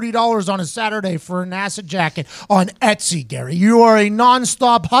make $30 on a Saturday for a NASA jacket on Etsy, Gary. You are a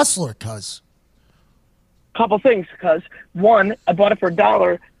nonstop hustler, cuz. Couple things, cuz. 1, I bought it for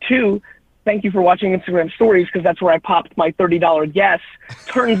 $1. 2, thank you for watching Instagram stories because that's where I popped my $30 guess.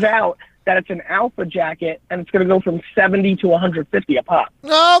 Turns out that it's an alpha jacket, and it's going to go from $70 to $150 a pop.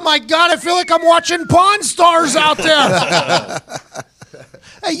 Oh, my God. I feel like I'm watching Pawn Stars out there.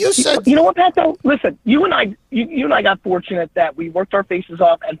 Hey, you said... You know what, Pat, though? Listen, you and I got fortunate that we worked our faces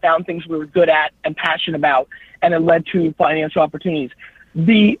off and found things we were good at and passionate about, and it led to financial opportunities.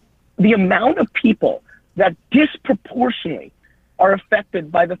 The amount of people that disproportionately are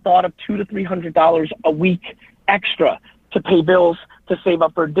affected by the thought of $200 to $300 a week extra to pay bills, to save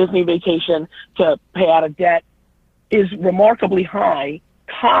up for a Disney vacation, to pay out of debt is remarkably high,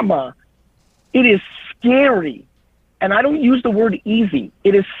 it is scary. And I don't use the word easy.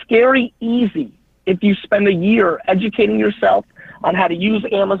 It is scary easy if you spend a year educating yourself on how to use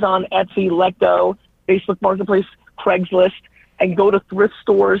Amazon, Etsy, Letgo, Facebook Marketplace, Craigslist, and go to thrift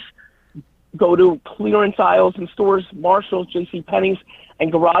stores, go to clearance aisles in stores, Marshalls, JCPenney's,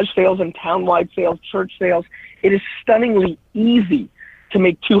 and garage sales and townwide sales, church sales. It is stunningly easy to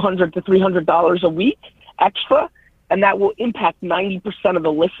make $200 to $300 a week extra, and that will impact 90% of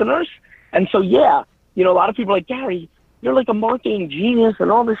the listeners. And so, yeah, you know, a lot of people are like, Gary, you're like a marketing genius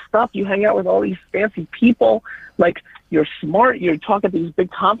and all this stuff. You hang out with all these fancy people. Like, you're smart. You talk at these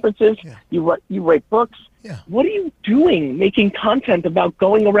big conferences. Yeah. You write books. Yeah. What are you doing making content about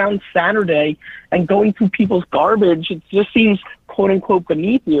going around Saturday and going through people's garbage? It just seems, quote unquote,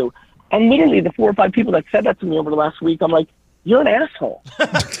 beneath you. And literally the 4 or 5 people that said that to me over the last week, I'm like, you're an asshole.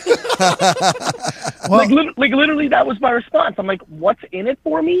 Well, like literally that was my response. I'm like, what's in it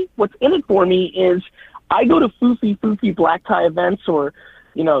for me? What's in it for me is I go to foofy black tie events or,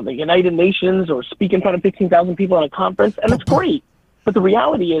 you know, the United Nations or speak in front of 15,000 people at a conference, and it's great. But the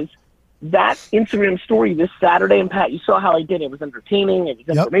reality is that Instagram story this Saturday, and Pat, you saw how I did it. It was entertaining. It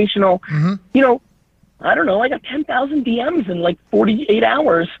was informational. Mm-hmm. You know, I don't know. I got 10,000 DMs in like 48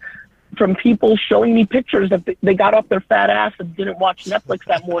 hours from people showing me pictures that they got off their fat ass and didn't watch Netflix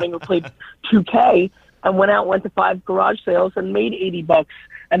that morning or played 2K and went to 5 garage sales and made $80,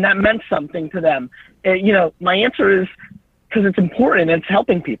 and that meant something to them. You know, my answer is because it's important and it's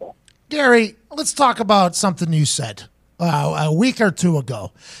helping people. Gary, let's talk about something you said a week or two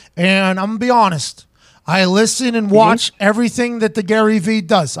ago. And I'm going to be honest. I listen and watch everything that the Gary Vee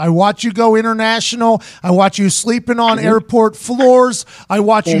does. I watch you go international. I watch you sleeping on airport floors. I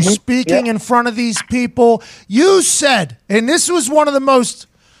watch you speaking in front of these people. You said, and this was one of the most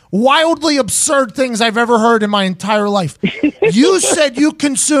wildly absurd things I've ever heard in my entire life. You said you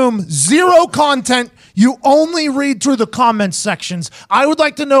consume 0 content. You only read through the comment sections. I would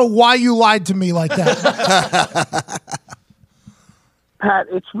like to know why you lied to me like that. Pat,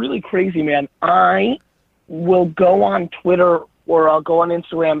 it's really crazy, man. I will go on Twitter or I'll go on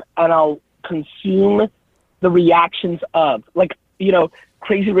Instagram and I'll consume the reactions of, like, you know,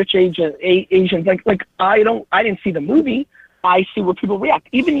 Crazy Rich Asians. Like I didn't see the movie. I see where people react.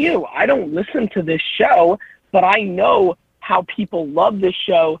 Even you, I don't listen to this show, but I know how people love this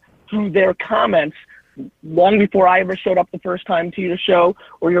show through their comments long before I ever showed up the first time to your show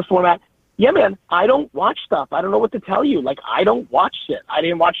or your format. Yeah, man, I don't watch stuff. I don't know what to tell you. Like, I don't watch shit. I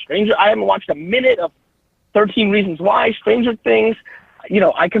didn't watch I haven't watched a minute of 13 Reasons Why, Stranger Things. You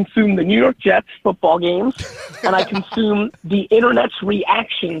know, I consume the New York Jets football games, and I consume the internet's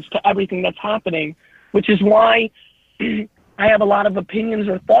reactions to everything that's happening, which is why I have a lot of opinions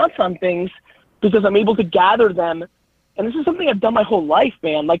or thoughts on things, because I'm able to gather them. And this is something I've done my whole life,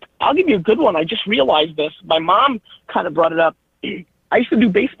 man. Like, I'll give you a good one. I just realized this. My mom kind of brought it up. I used to do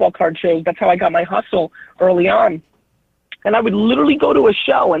baseball card shows. That's how I got my hustle early on. And I would literally go to a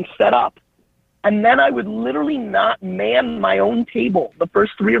show and set up. And then I would literally not man my own table the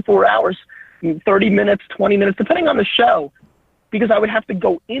first 3 or 4 hours, 30 minutes, 20 minutes, depending on the show, because I would have to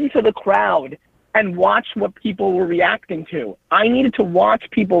go into the crowd and watch what people were reacting to. I needed to watch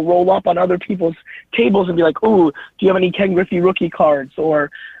people roll up on other people's tables and be like, "Ooh, do you have any Ken Griffey rookie cards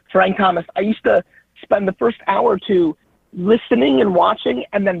or Frank Thomas?" I used to spend the first hour or two listening and watching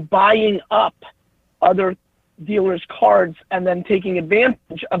and then buying up other dealers' cards and then taking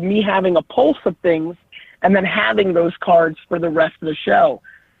advantage of me having a pulse of things and then having those cards for the rest of the show.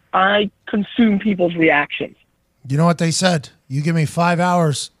 I consume people's reactions. You know what they said? You give me 5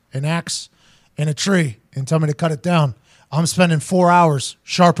 hours, an axe, and a tree and tell me to cut it down. I'm spending 4 hours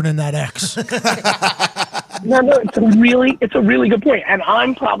sharpening that axe. No, it's a really good point. And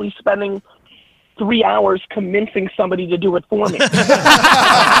I'm probably spending 3 hours convincing somebody to do it for me.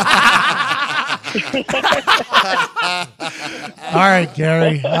 All right,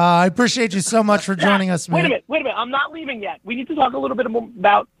 Gary. I appreciate you so much for joining us, man. Wait a minute. I'm not leaving yet. We need to talk a little bit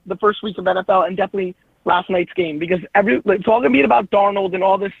about the first week of NFL and definitely last night's game, because it's all going to be about Darnold and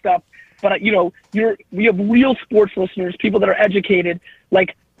all this stuff. But, you know, we have real sports listeners, people that are educated.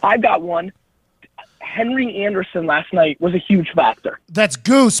 Like, I've got one. Henry Anderson last night was a huge factor. That's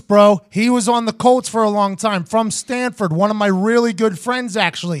Goose, bro. He was on the Colts for a long time. From Stanford, one of my really good friends,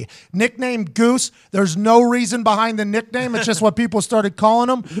 actually. Nicknamed Goose. There's no reason behind the nickname. It's just what people started calling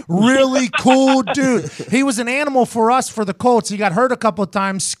him. Really cool dude. He was an animal for us for the Colts. He got hurt a couple of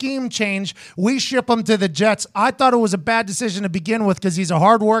times. Scheme change. We ship him to the Jets. I thought it was a bad decision to begin with because he's a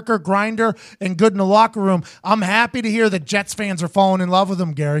hard worker, grinder, and good in the locker room. I'm happy to hear that Jets fans are falling in love with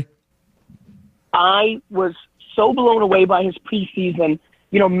him, Gary. I was so blown away by his preseason.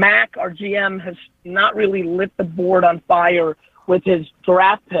 You know, Mack, our GM, has not really lit the board on fire with his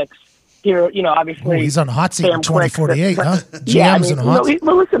draft picks here. You know, obviously. Ooh, he's on hot seat in 2048, huh? Yeah, GM's in a hot seat.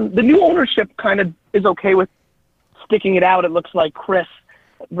 Well, listen, the new ownership kind of is okay with sticking it out. It looks like Chris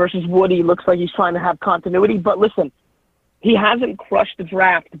versus Woody looks like he's trying to have continuity. But listen, he hasn't crushed the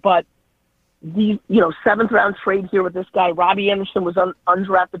draft, but these, 7th-round trade here with this guy. Robbie Anderson was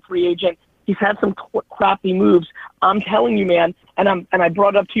undrafted free agent. He's had some crappy moves. I'm telling you, man, and I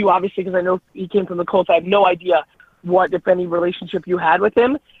brought it up to you, obviously, because I know he came from the Colts. I have no idea what, if any, relationship you had with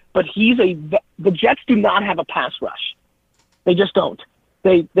him, but the Jets do not have a pass rush. They just don't.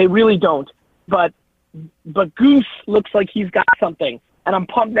 They really don't. But Goose looks like he's got something. And I'm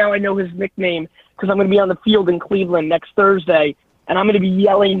pumped now I know his nickname because I'm going to be on the field in Cleveland next Thursday, and I'm going to be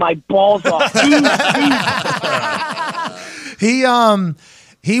yelling my balls off.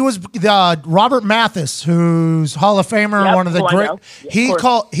 He was Robert Mathis, who's Hall of Famer, Yep, one of the great.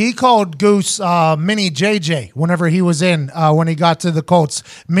 He called Goose Mini JJ whenever he was in when he got to the Colts,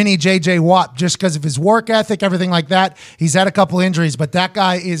 Mini JJ Watt, just because of his work ethic, everything like that. He's had a couple injuries, but that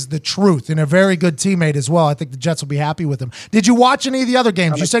guy is the truth and a very good teammate as well. I think the Jets will be happy with him. Did you watch any of the other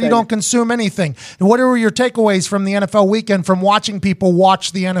games? You said you don't consume anything. What were your takeaways from the NFL weekend from watching people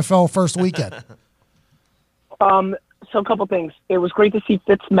watch the NFL first weekend? So a couple things. It was great to see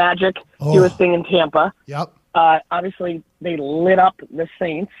Fitzmagic do his thing in Tampa. Yep. Obviously, they lit up the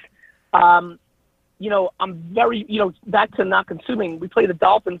Saints. I'm very, back to not consuming. We play the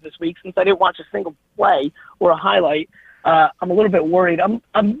Dolphins this week. Since I didn't watch a single play or a highlight, I'm a little bit worried.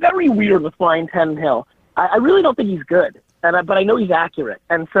 I'm very weird with Ryan Tannehill. I really don't think he's good, but I know he's accurate.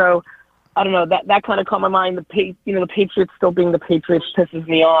 And so, I don't know, that kind of caught my mind. The Patriots still being the Patriots pisses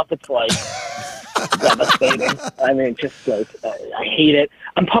me off. It's like... devastating. I mean, just like I hate it.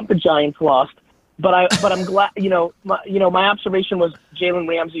 I'm pumped the Giants lost, but I'm glad. My observation was Jalen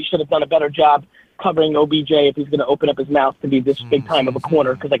Ramsey should have done a better job covering OBJ if he's going to open up his mouth to be this big time of a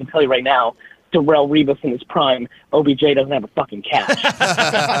corner. Because I can tell you right now, Darrelle Revis in his prime, OBJ doesn't have a fucking catch.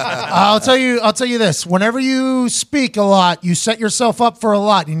 I'll tell you this. Whenever you speak a lot, you set yourself up for a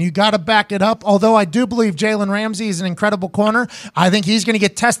lot, and you got to back it up. Although I do believe Jalen Ramsey is an incredible corner, I think he's going to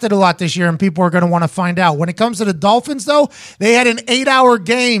get tested a lot this year, and people are going to want to find out. When it comes to the Dolphins, though, they had an 8-hour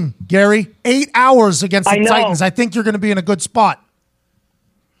game, Gary. 8 hours against the Titans. I think you're going to be in a good spot.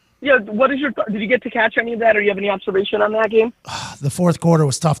 Yeah, what is did you get to catch any of that, or you have any observation on that game? The fourth quarter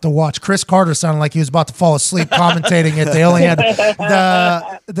was tough to watch. Chris Carter sounded like he was about to fall asleep commentating it. They only had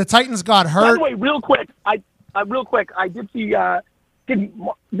the Titans got hurt. By the way, real quick, I did see.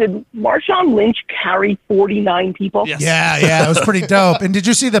 Did Marshawn Lynch carry 49 people? Yes. Yeah, it was pretty dope. And did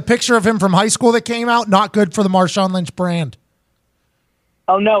you see the picture of him from high school that came out? Not good for the Marshawn Lynch brand.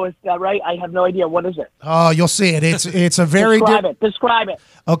 Oh no, is that right? I have no idea. What is it? Oh, you'll see it. It's a very Describe it.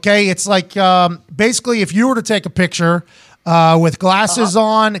 Okay, it's like basically if you were to take a picture with glasses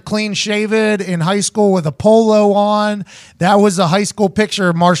on, clean shaven, in high school with a polo on, that was a high school picture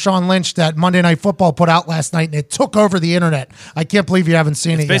of Marshawn Lynch that Monday Night Football put out last night, and it took over the internet. I can't believe you haven't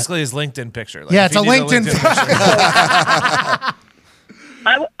seen it yet. Basically his LinkedIn picture. Yeah, it's a LinkedIn picture.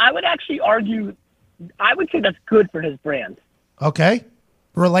 I would actually argue, I would say that's good for his brand. Okay.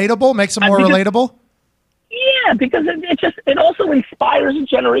 Relatable? Makes him more relatable? Yeah, because it also inspires a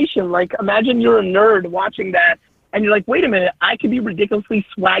generation. Like, imagine you're a nerd watching that, and you're like, wait a minute, I could be ridiculously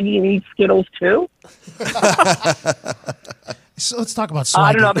swaggy and eat Skittles too? So let's talk about swaggy.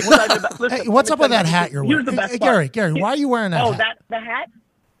 I don't know. I'm excited about, listen, hey, what's up with that hat you're wearing? Here's the best part. Gary, why are you wearing that hat? The hat?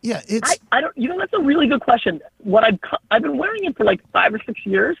 Yeah, it's... I don't. That's a really good question. What I've been wearing it for like 5 or 6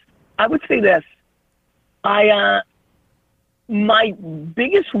 years. I would say this. My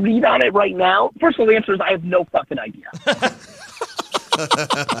biggest read on it right now, first of all, the answer is I have no fucking idea.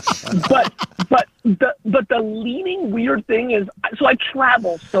 but the leaning weird thing is, so I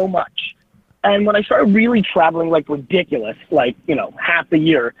travel so much. And when I started really traveling like ridiculous, like, half the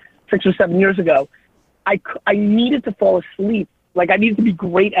year, 6 or 7 years ago, I needed to fall asleep. Like, I needed to be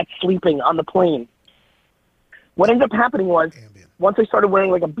great at sleeping on the plane. What ended up happening was, once I started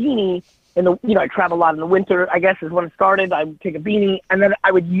wearing like a beanie, I travel a lot in the winter, I guess is when it started. I would take a beanie, and then I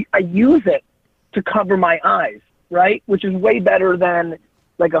use it to cover my eyes, right? Which is way better than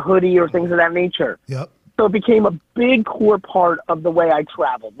like a hoodie or things of that nature. Yep. So it became a big core part of the way I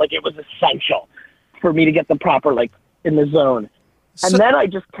traveled. Like, it was essential for me to get the proper, like, in the zone. And then I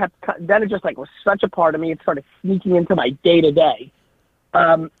just then it just like was such a part of me. It started sneaking into my day to day.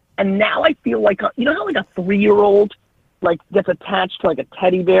 And now I feel like, how like a 3-year-old like gets attached to like a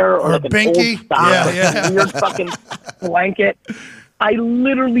teddy bear or like an binky. old stock, weird fucking blanket. I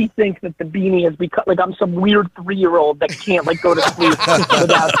literally think that the beanie has become like I'm some weird 3-year-old that can't like go to sleep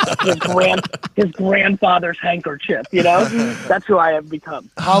without his grandfather's handkerchief. That's who I have become.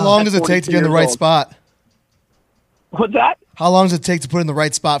 How long does it take to get in the right spot? What's that? How long does it take to put in the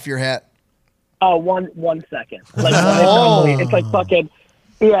right spot for your hat? Oh, 1 second. Like it's like fucking.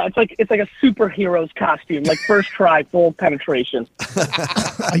 Yeah, it's like a superhero's costume. Like first try, full penetration.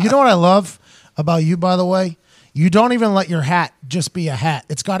 You know what I love? about you, by the way. You don't even let your hat just be a hat.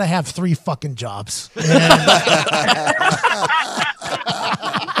 It's got to have 3 fucking jobs. That's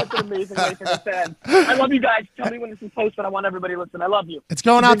an amazing way for the fans. I love you guys. Tell me when this is posted. I want everybody to listen. I love you. It's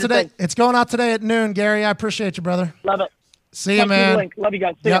going out today. It's going out today at noon, Gary. I appreciate you, brother. Love it. See you, man. Link. Love you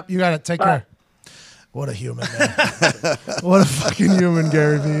guys. See Yep, ya. you got it. Take Bye. care. What a human, man. What a fucking human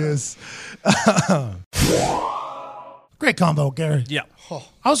Gary Vee is. Great combo, Gary. Yeah.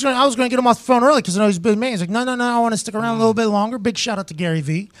 I was going to get him off the phone early because I know he's a big man. He's like, no, I want to stick around a little bit longer. Big shout out to Gary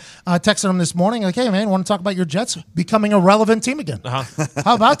Vee. Texted him this morning like, hey, man, want to talk about your Jets becoming a relevant team again?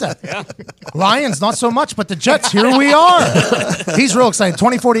 How about that? Yeah. Lions, not so much, but the Jets, here we are. He's real excited.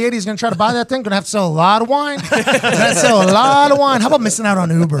 2048, he's going to try to buy that thing. Going to have to sell a lot of wine. How about missing out on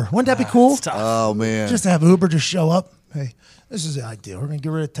Uber? Wouldn't that be cool? Oh, man. Just to have Uber just show up. Hey, this is the idea. We're going to get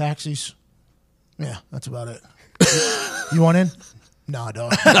rid of taxis. Yeah, that's about it. You want in? No, I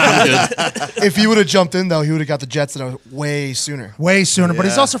don't. If he would have jumped in, though, he would have got the Jets way sooner. Way sooner. But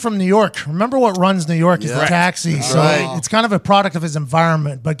he's also from New York. Remember what runs New York is the taxi. So it's kind of a product of his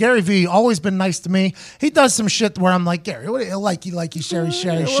environment. But Gary Vee, always been nice to me. He does some shit where I'm like, Gary, what like you, Sherry. What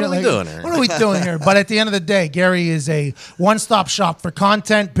are we doing here? What are we doing here? But at the end of the day, Gary is a one-stop shop for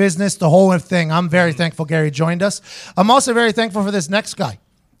content, business, the whole thing. I'm very thankful Gary joined us. I'm also very thankful for this next guy.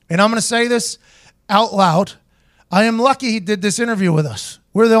 And I'm going to say this out loud. I am lucky he did this interview with us.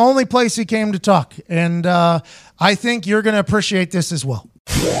 We're the only place he came to talk. And I think you're going to appreciate this as well.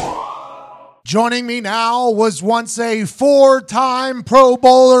 Joining me now was once a 4-time Pro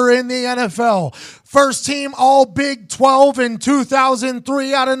Bowler in the NFL. First team All Big 12 in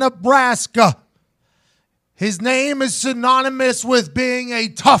 2003 out of Nebraska. His name is synonymous with being a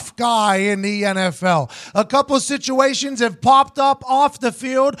tough guy in the NFL. A couple of situations have popped up off the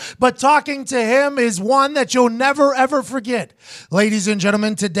field, but talking to him is one that you'll never, ever forget. Ladies and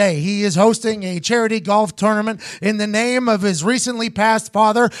gentlemen, today he is hosting a charity golf tournament in the name of his recently passed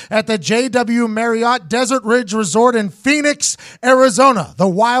father at the JW Marriott Desert Ridge Resort in Phoenix, Arizona, the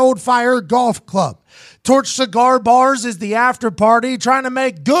Wildfire Golf Club. Torch Cigar Bars is the after party, trying to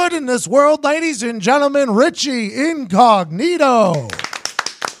make good in this world. Ladies and gentlemen, Richie Incognito.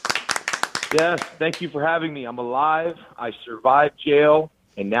 Yes, thank you for having me. I'm alive. I survived jail,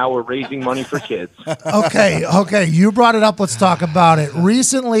 and now we're raising money for kids. Okay. You brought it up. Let's talk about it.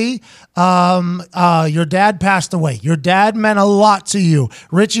 Recently, your dad passed away. Your dad meant a lot to you.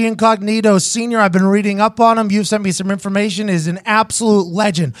 Richie Incognito Sr., I've been reading up on him. You've sent me some information, is an absolute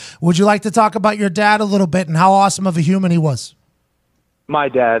legend. Would you like to talk about your dad a little bit and how awesome of a human he was? My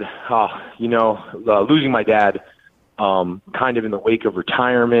dad, losing my dad kind of in the wake of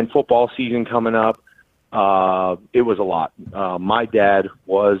retirement, football season coming up, it was a lot. My dad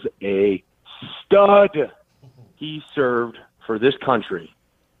was a stud. He served for this country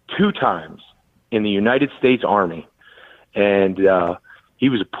 2 times in the United States Army. And he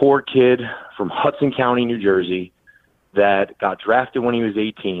was a poor kid from Hudson County, New Jersey, that got drafted when he was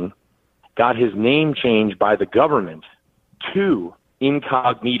 18, got his name changed by the government to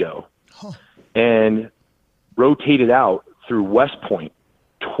Incognito, and rotated out through West Point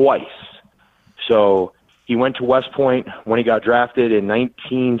twice. So he went to West Point when he got drafted in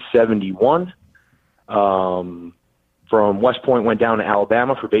 1971. From West Point, went down to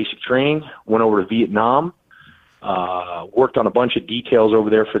Alabama for basic training, went over to Vietnam, worked on a bunch of details over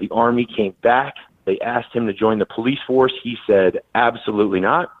there for the Army, came back. They asked him to join the police force. He said, absolutely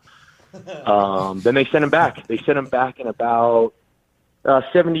not. Then they sent him back. They sent him back in about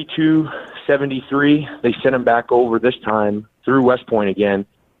 72, 73. They sent him back over this time through West Point again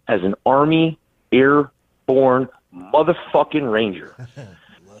as an Army airborne motherfucking Ranger.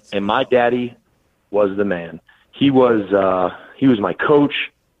 And my daddy was the man. He was my coach.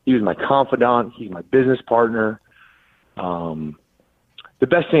 He was my confidant. He's my business partner. The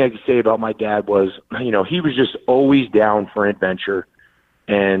best thing I could say about my dad was, he was just always down for an adventure,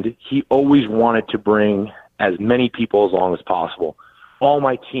 and he always wanted to bring as many people along as possible. All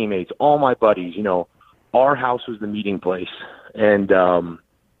my teammates, all my buddies, our house was the meeting place. And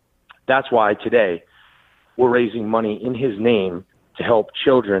that's why today we're raising money in his name to help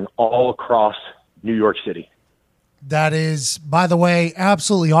children all across New York City. That is, by the way,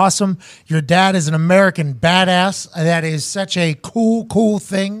 absolutely awesome. Your dad is an American badass. That is such a cool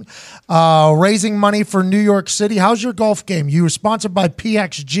thing. Raising money for New York City. How's your golf game? You were sponsored by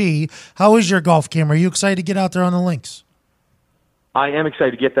PXG. How is your golf game? Are you excited to get out there on the links? I am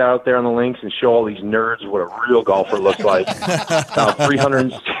excited to get that out there on the links and show all these nerds what a real golfer looks like. About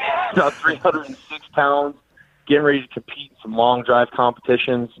 306 pounds, getting ready to compete in some long drive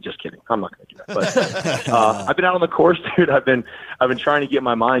competitions. Just kidding. I'm not going to do that. But I've been out on the course, dude. I've been trying to get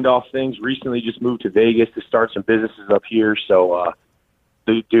my mind off things. Recently just moved to Vegas to start some businesses up here. So,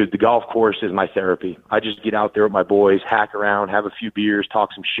 dude, the golf course is my therapy. I just get out there with my boys, hack around, have a few beers,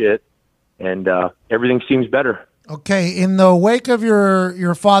 talk some shit, and everything seems better. Okay, in the wake of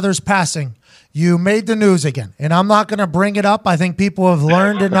your father's passing, you made the news again, and I'm not going to bring it up. I think people have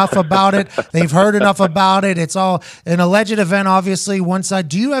learned enough about it. They've heard enough about it. It's all an alleged event, obviously, one side.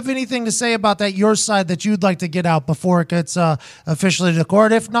 Do you have anything to say about that, your side, that you'd like to get out before it gets officially to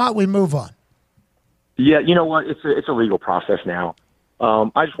court? If not, we move on. Yeah, you know what? It's a legal process now.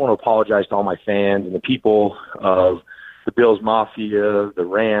 I just want to apologize to all my fans and the people of the Bills Mafia, the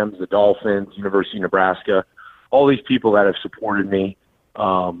Rams, the Dolphins, University of Nebraska, all these people that have supported me.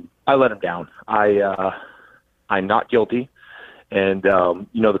 I let them down. I'm not guilty, and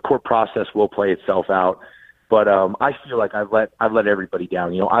the court process will play itself out. But I feel like I've let everybody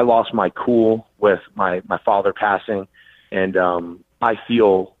down. I lost my cool with my father passing, and I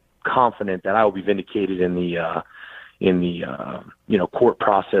feel confident that I will be vindicated in the court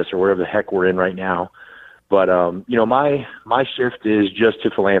process or whatever the heck we're in right now. But my shift is just to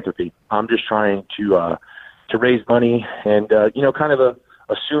philanthropy. I'm just trying to raise money and kind of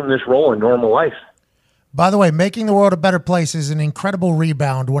assume this role in normal life. By the way, making the world a better place is an incredible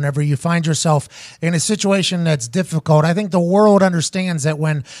rebound whenever you find yourself in a situation that's difficult. I think the world understands that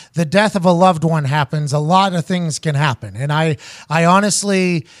when the death of a loved one happens, a lot of things can happen. And I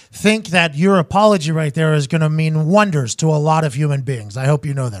honestly think that your apology right there is going to mean wonders to a lot of human beings. I hope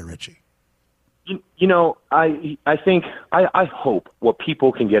you know that, Richie. I hope what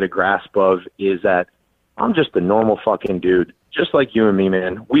people can get a grasp of is that I'm just a normal fucking dude, just like you and me,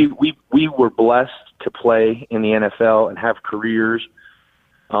 man. We were blessed to play in the NFL and have careers.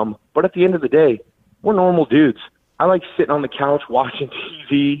 But at the end of the day, we're normal dudes. I like sitting on the couch watching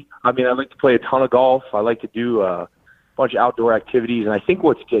TV. I mean, I like to play a ton of golf. I like to do a bunch of outdoor activities. And I think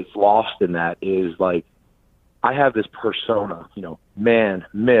what gets lost in that is, like, I have this persona, man,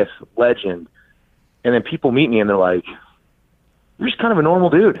 myth, legend. And then people meet me and they're like, you're just kind of a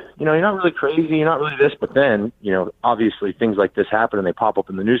normal dude. You're not really crazy. You're not really this. But then, obviously things like this happen and they pop up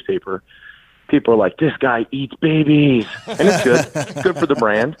in the newspaper. People are like, this guy eats babies. And it's good. It's good for the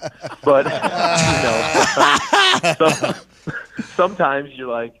brand. But, sometimes you're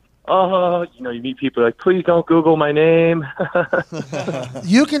like, you meet people like, please don't Google my name.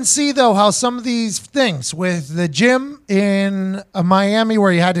 You can see, though, how some of these things with the gym in Miami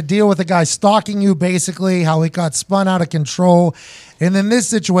where you had to deal with a guy stalking you, basically, how it got spun out of control. And then this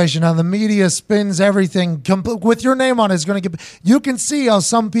situation, how the media spins everything with your name on it is going to get. You can see how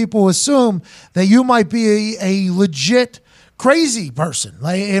some people assume that you might be a legit crazy person.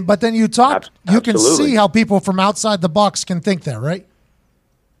 But then you talk, you can see how people from outside the box can think that, right?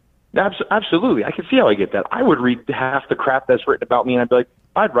 Absolutely. I can see how I get that. I would read half the crap that's written about me, and I'd be like,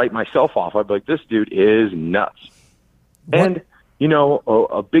 I'd write myself off. I'd be like, this dude is nuts. What? And,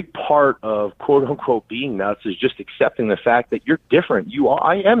 a big part of quote unquote being nuts is just accepting the fact that you're different.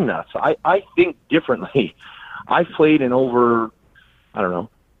 I am nuts. I think differently. I've played in over,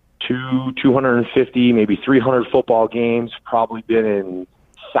 250, maybe 300 football games, probably been in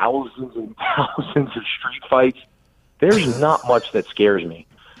thousands and thousands of street fights. There's not much that scares me.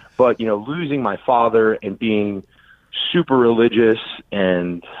 But, losing my father and being super religious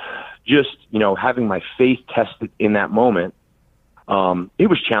and just, having my faith tested in that moment, it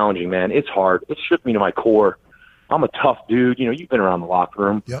was challenging, man. It's hard. It shook me to my core. I'm a tough dude. You've been around the locker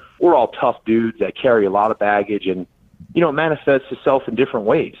room. Yep. We're all tough dudes that carry a lot of baggage, and, it manifests itself in different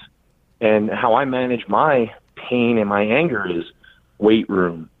ways. And how I manage my pain and my anger is weight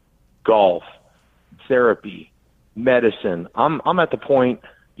room, golf, therapy, medicine. I'm at the point,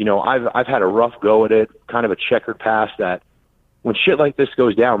 I've had a rough go at it, kind of a checkered past that when shit like this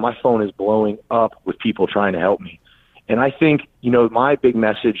goes down, my phone is blowing up with people trying to help me. And I think, my big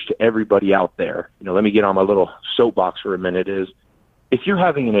message to everybody out there, let me get on my little soapbox for a minute, is if you're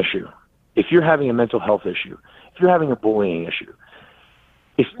having an issue, if you're having a mental health issue, if you're having a bullying issue,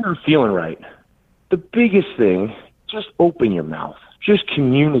 if you're not feeling right, the biggest thing, just open your mouth. Just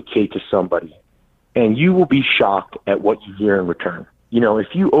communicate to somebody, and you will be shocked at what you hear in return.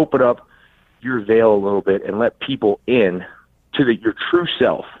 If you open up your veil a little bit and let people in to your true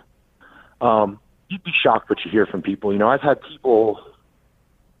self, you'd be shocked what you hear from people. I've had people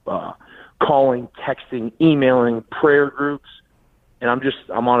calling, texting, emailing, prayer groups, and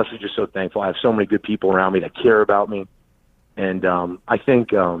I'm honestly just so thankful. I have so many good people around me that care about me, and I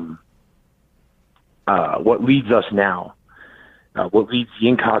think what leads us now, what leads the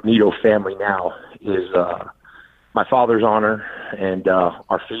Incognito family now, is my father's honor and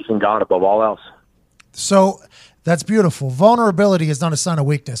our faith in God above all else. So that's beautiful. Vulnerability is not a sign of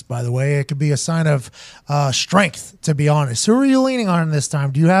weakness, by the way. It could be a sign of strength, to be honest. Who are you leaning on this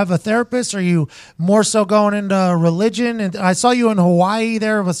time? Do you have a therapist? Are you more so going into religion? And I saw you in Hawaii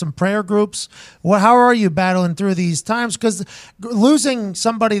there with some prayer groups. How are you battling through these times? Because losing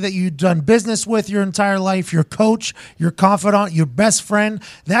somebody that you've done business with your entire life, your coach, your confidant, your best friend,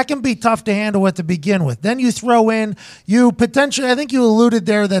 that can be tough to handle to begin with. Then you throw in, you potentially, I think you alluded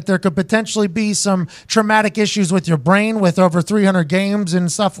there that there could potentially be some traumatic issues with your brain with over 300 games and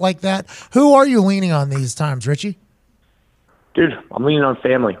stuff like that. Who are you leaning on these times, Richie? Dude, I'm leaning on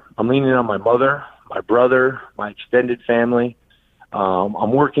family. I'm leaning on my mother, my brother, my extended family.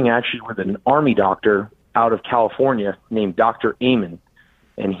 I'm working actually with an Army doctor out of California named Dr. Amen,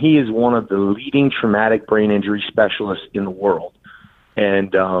 and he is one of the leading traumatic brain injury specialists in the world.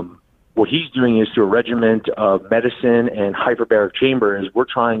 And what he's doing is through a regiment of medicine and hyperbaric chamber is we're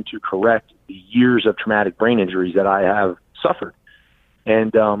trying to correct the years of traumatic brain injuries that I have suffered.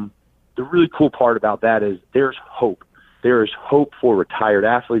 And the really cool part about that is there's hope. There is hope for retired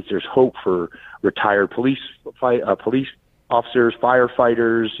athletes. There's hope for retired police officers,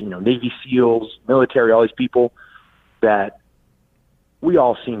 firefighters, Navy SEALs, military, all these people that we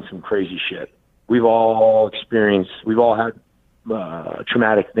all seen some crazy shit. We've all had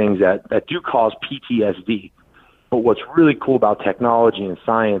traumatic things that do cause PTSD. But what's really cool about technology and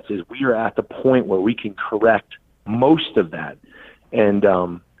science is we are at the point where we can correct most of that. And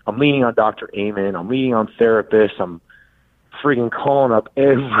I'm leaning on Dr. Amen. I'm leaning on therapists. I'm freaking calling up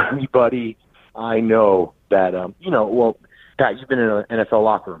everybody I know that, Pat, you've been in an NFL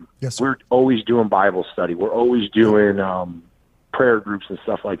locker room. Yes, sir. We're always doing Bible study. We're always doing prayer groups and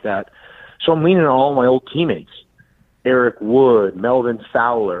stuff like that. So I'm leaning on all my old teammates. Eric Wood, Melvin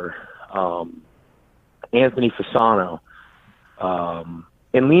Fowler, Anthony Fasano,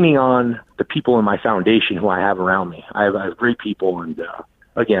 and leaning on the people in my foundation who I have around me. I have great people, and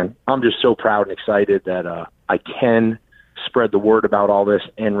again, I'm just so proud and excited that I can spread the word about all this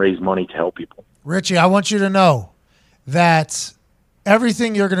and raise money to help people. Richie, I want you to know that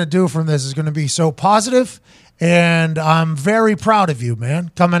everything you're going to do from this is going to be so positive. And I'm very proud of you,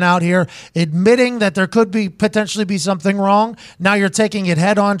 man, coming out here, admitting that there could potentially be something wrong. Now you're taking it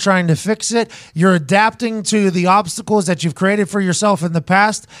head on, trying to fix it. You're adapting to the obstacles that you've created for yourself in the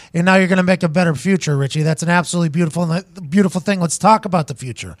past, and now you're going to make a better future, Richie. That's an absolutely beautiful thing. Let's talk about the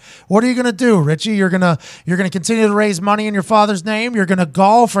future. What are you going to do, Richie? You're going to continue to raise money in your father's name. You're going to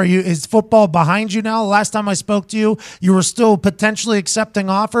golf. Is football behind you now? Last time I spoke to you, you were still potentially accepting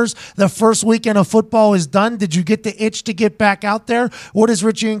offers. The first weekend of football is done. Did you get the itch to get back out there? What is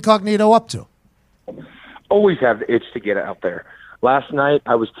Richie Incognito up to? Always have the itch to get out there. Last night,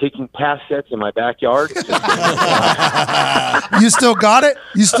 I was taking pass sets in my backyard. You still got it?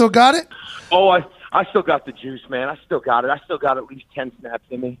 You still got it? Oh, I still got the juice, man. I still got it. I still got at least 10 snaps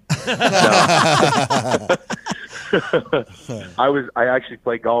in me. I actually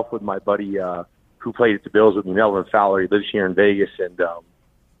played golf with my buddy who played at the Bills with me, Melvin Fowler. He lives here in Vegas, and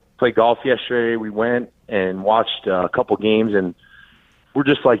played golf yesterday. We went and watched a couple games, and we're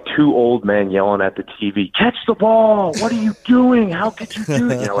just like two old men yelling at the TV, catch the ball, what are you doing, how could you do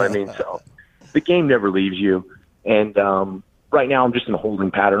it? You know what I mean? So the game never leaves you, and right now I'm just in a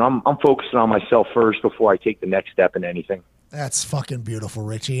holding pattern. I'm focusing on myself first before I take the next step in anything. That's fucking beautiful,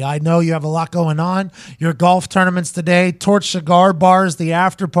 Richie. I know you have a lot going on. Your golf tournaments today, Torch Cigar Bars, the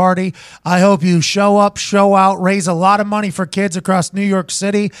after party. I hope you show up, show out, raise a lot of money for kids across New York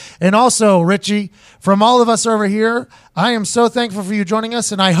City. And also, Richie, from all of us over here, I am so thankful for you joining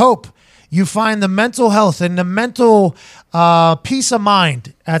us, and I hope you find the mental health and the mental peace of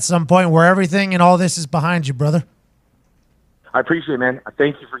mind at some point where everything and all this is behind you, brother. I appreciate it, man.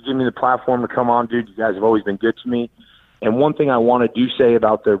 Thank you for giving me the platform to come on, dude. You guys have always been good to me. And one thing I want to say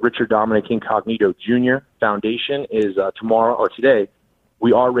about the Richard Dominic Incognito Jr. Foundation is tomorrow or today,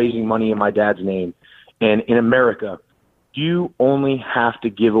 we are raising money in my dad's name. And in America, you only have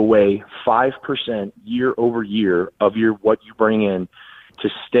to give away 5% year over year of what you bring in to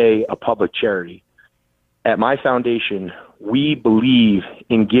stay a public charity. At my foundation, we believe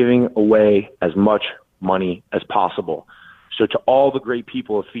in giving away as much money as possible. So to all the great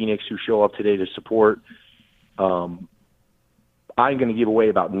people of Phoenix who show up today to support, I'm going to give away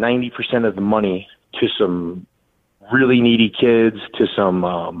about 90% of the money to some really needy kids, to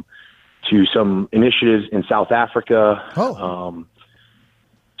some initiatives in South Africa. Oh.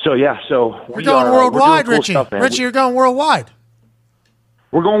 So you're going worldwide, Richie. Richie, you're going worldwide.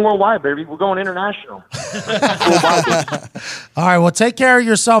 We're going worldwide, baby. We're going international. Worldwide, baby. All right, well, take care of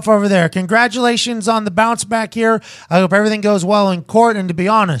yourself over there. Congratulations on the bounce back here. I hope everything goes well in court. And to be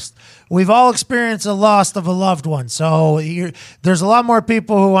honest, we've all experienced a loss of a loved one. So there's a lot more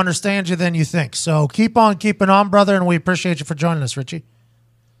people who understand you than you think. So keep on keeping on, brother, and we appreciate you for joining us, Richie.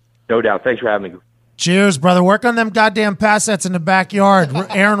 No doubt. Thanks for having me. Cheers, brother. Work on them goddamn pass sets in the backyard.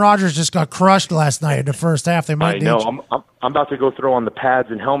 Aaron Rodgers just got crushed last night in the first half. They might. I know. I'm about to go throw on the pads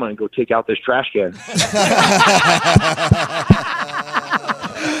and helmet and go take out this trash can.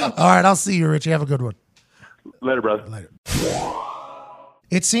 All right, I'll see you, Richie. Have a good one. Later, brother. Later.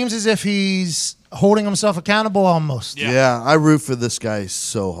 It seems as if he's holding himself accountable almost. Yeah, I root for this guy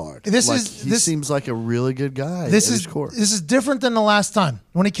so hard. He seems like a really good guy. This is different than the last time.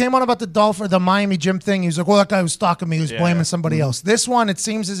 When he came on about the Miami gym thing, he was like, well, that guy was stalking me. He was blaming somebody else. This one, it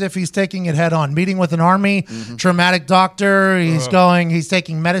seems as if he's taking it head on. Meeting with an Army traumatic doctor. He's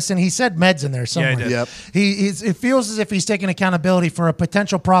taking medicine. He said meds in there somewhere. Yeah, It feels as if he's taking accountability for a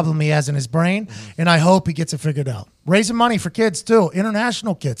potential problem he has in his brain, and I hope he gets it figured out. Raising money for kids, too.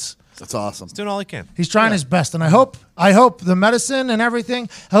 International kids. That's awesome. He's doing all he can. He's trying his best, and I hope the medicine and everything,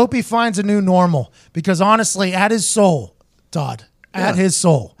 I hope he finds a new normal, because honestly, at his soul, Todd, at his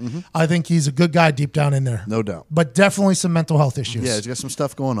soul, I think he's a good guy deep down in there. No doubt. But definitely some mental health issues. Yeah, he's got some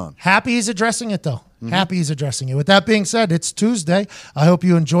stuff going on. Happy he's addressing it, though. Happy he's addressing it. With that being said, it's Tuesday. I hope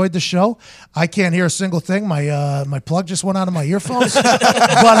you enjoyed the show. I can't hear a single thing. My plug just went out of my earphones. But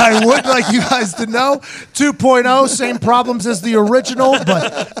I would like you guys to know, 2.0, same problems as the original,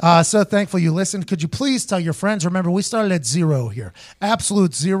 but so thankful you listened. Could you please tell your friends? Remember, we started at 0 here.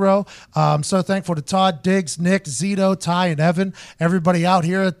 Absolute 0. So thankful to Todd, Diggs, Nick, Zito, Ty, and Evan. Everybody out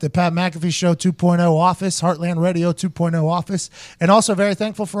here at the Pat McAfee Show 2.0 office, Heartland Radio 2.0 office. And also very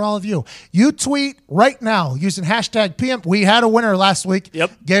thankful for all of you. You tweet right now using hashtag PM. We had a winner last week.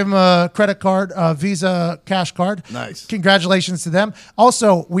 Yep. Gave him a credit card, a Visa cash card. Nice. Congratulations to them.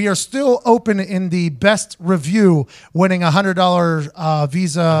 Also, we are still open in the best review, winning a $100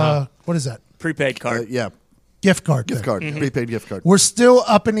 Visa. What is that? Prepaid card. Gift card. Prepaid gift card. We're still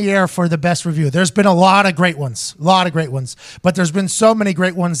up in the air for the best review. There's been a lot of great ones, but there's been so many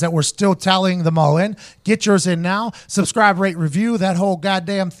great ones that we're still tallying them all in. Get yours in now. Subscribe, rate, review, that whole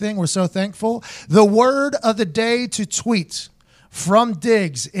goddamn thing. We're so thankful. The word of the day to tweet from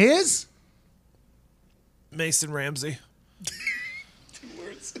Diggs is Mason Ramsey.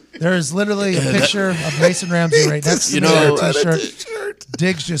 There is literally a picture of Mason Ramsey right next to the t-shirt.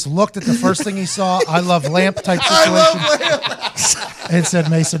 Diggs just looked at the first thing he saw. I love lamp type situation. It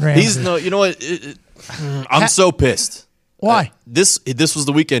said Mason Ramsey. You know what? I'm so pissed. Why? This was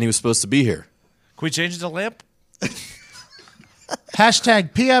the weekend he was supposed to be here. Can we change it to lamp?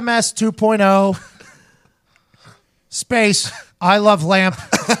 Hashtag PMS 2.0 space. I love lamp.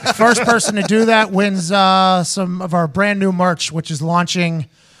 First person to do that wins some of our brand new merch, which is launching,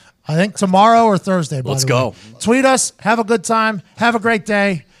 I think, tomorrow or Thursday. Let's go. Tweet us. Have a good time. Have a great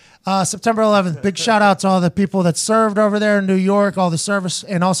day. September 11th, big shout out to all the people that served over there in New York, all the service,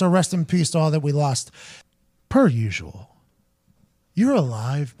 and also rest in peace to all that we lost. Per usual, you're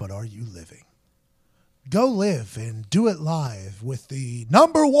alive, but are you living? Go live and do it live with the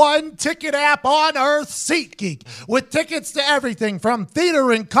 #1 ticket app on earth, SeatGeek, with tickets to everything from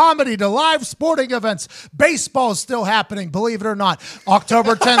theater and comedy to live sporting events. Baseball is still happening, believe it or not.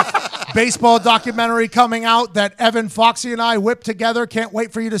 October 10th, baseball documentary coming out that Evan, Foxy, and I whipped together. Can't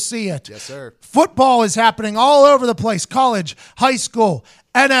wait for you to see it. Yes, sir. Football is happening all over the place, college, high school,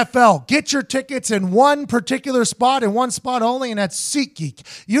 NFL. Get your tickets in one particular spot and one spot only, and that's SeatGeek.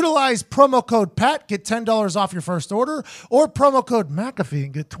 Utilize promo code PAT, get $10 off your first order, or promo code McAfee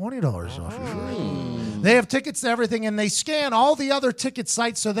and get $20 off your first order. They have tickets to everything, and they scan all the other ticket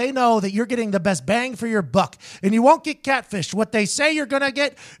sites so they know that you're getting the best bang for your buck, and you won't get catfished. What they say you're going to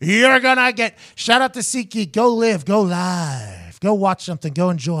get, you're going to get. Shout out to SeatGeek. Go live. Go live. Go watch something. Go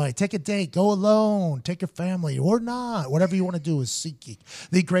enjoy. Take a date. Go alone. Take your family or not. Whatever you want to do is SeatGeek,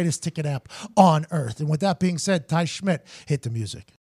 the greatest ticket app on earth. And with that being said, Ty Schmidt, hit the music.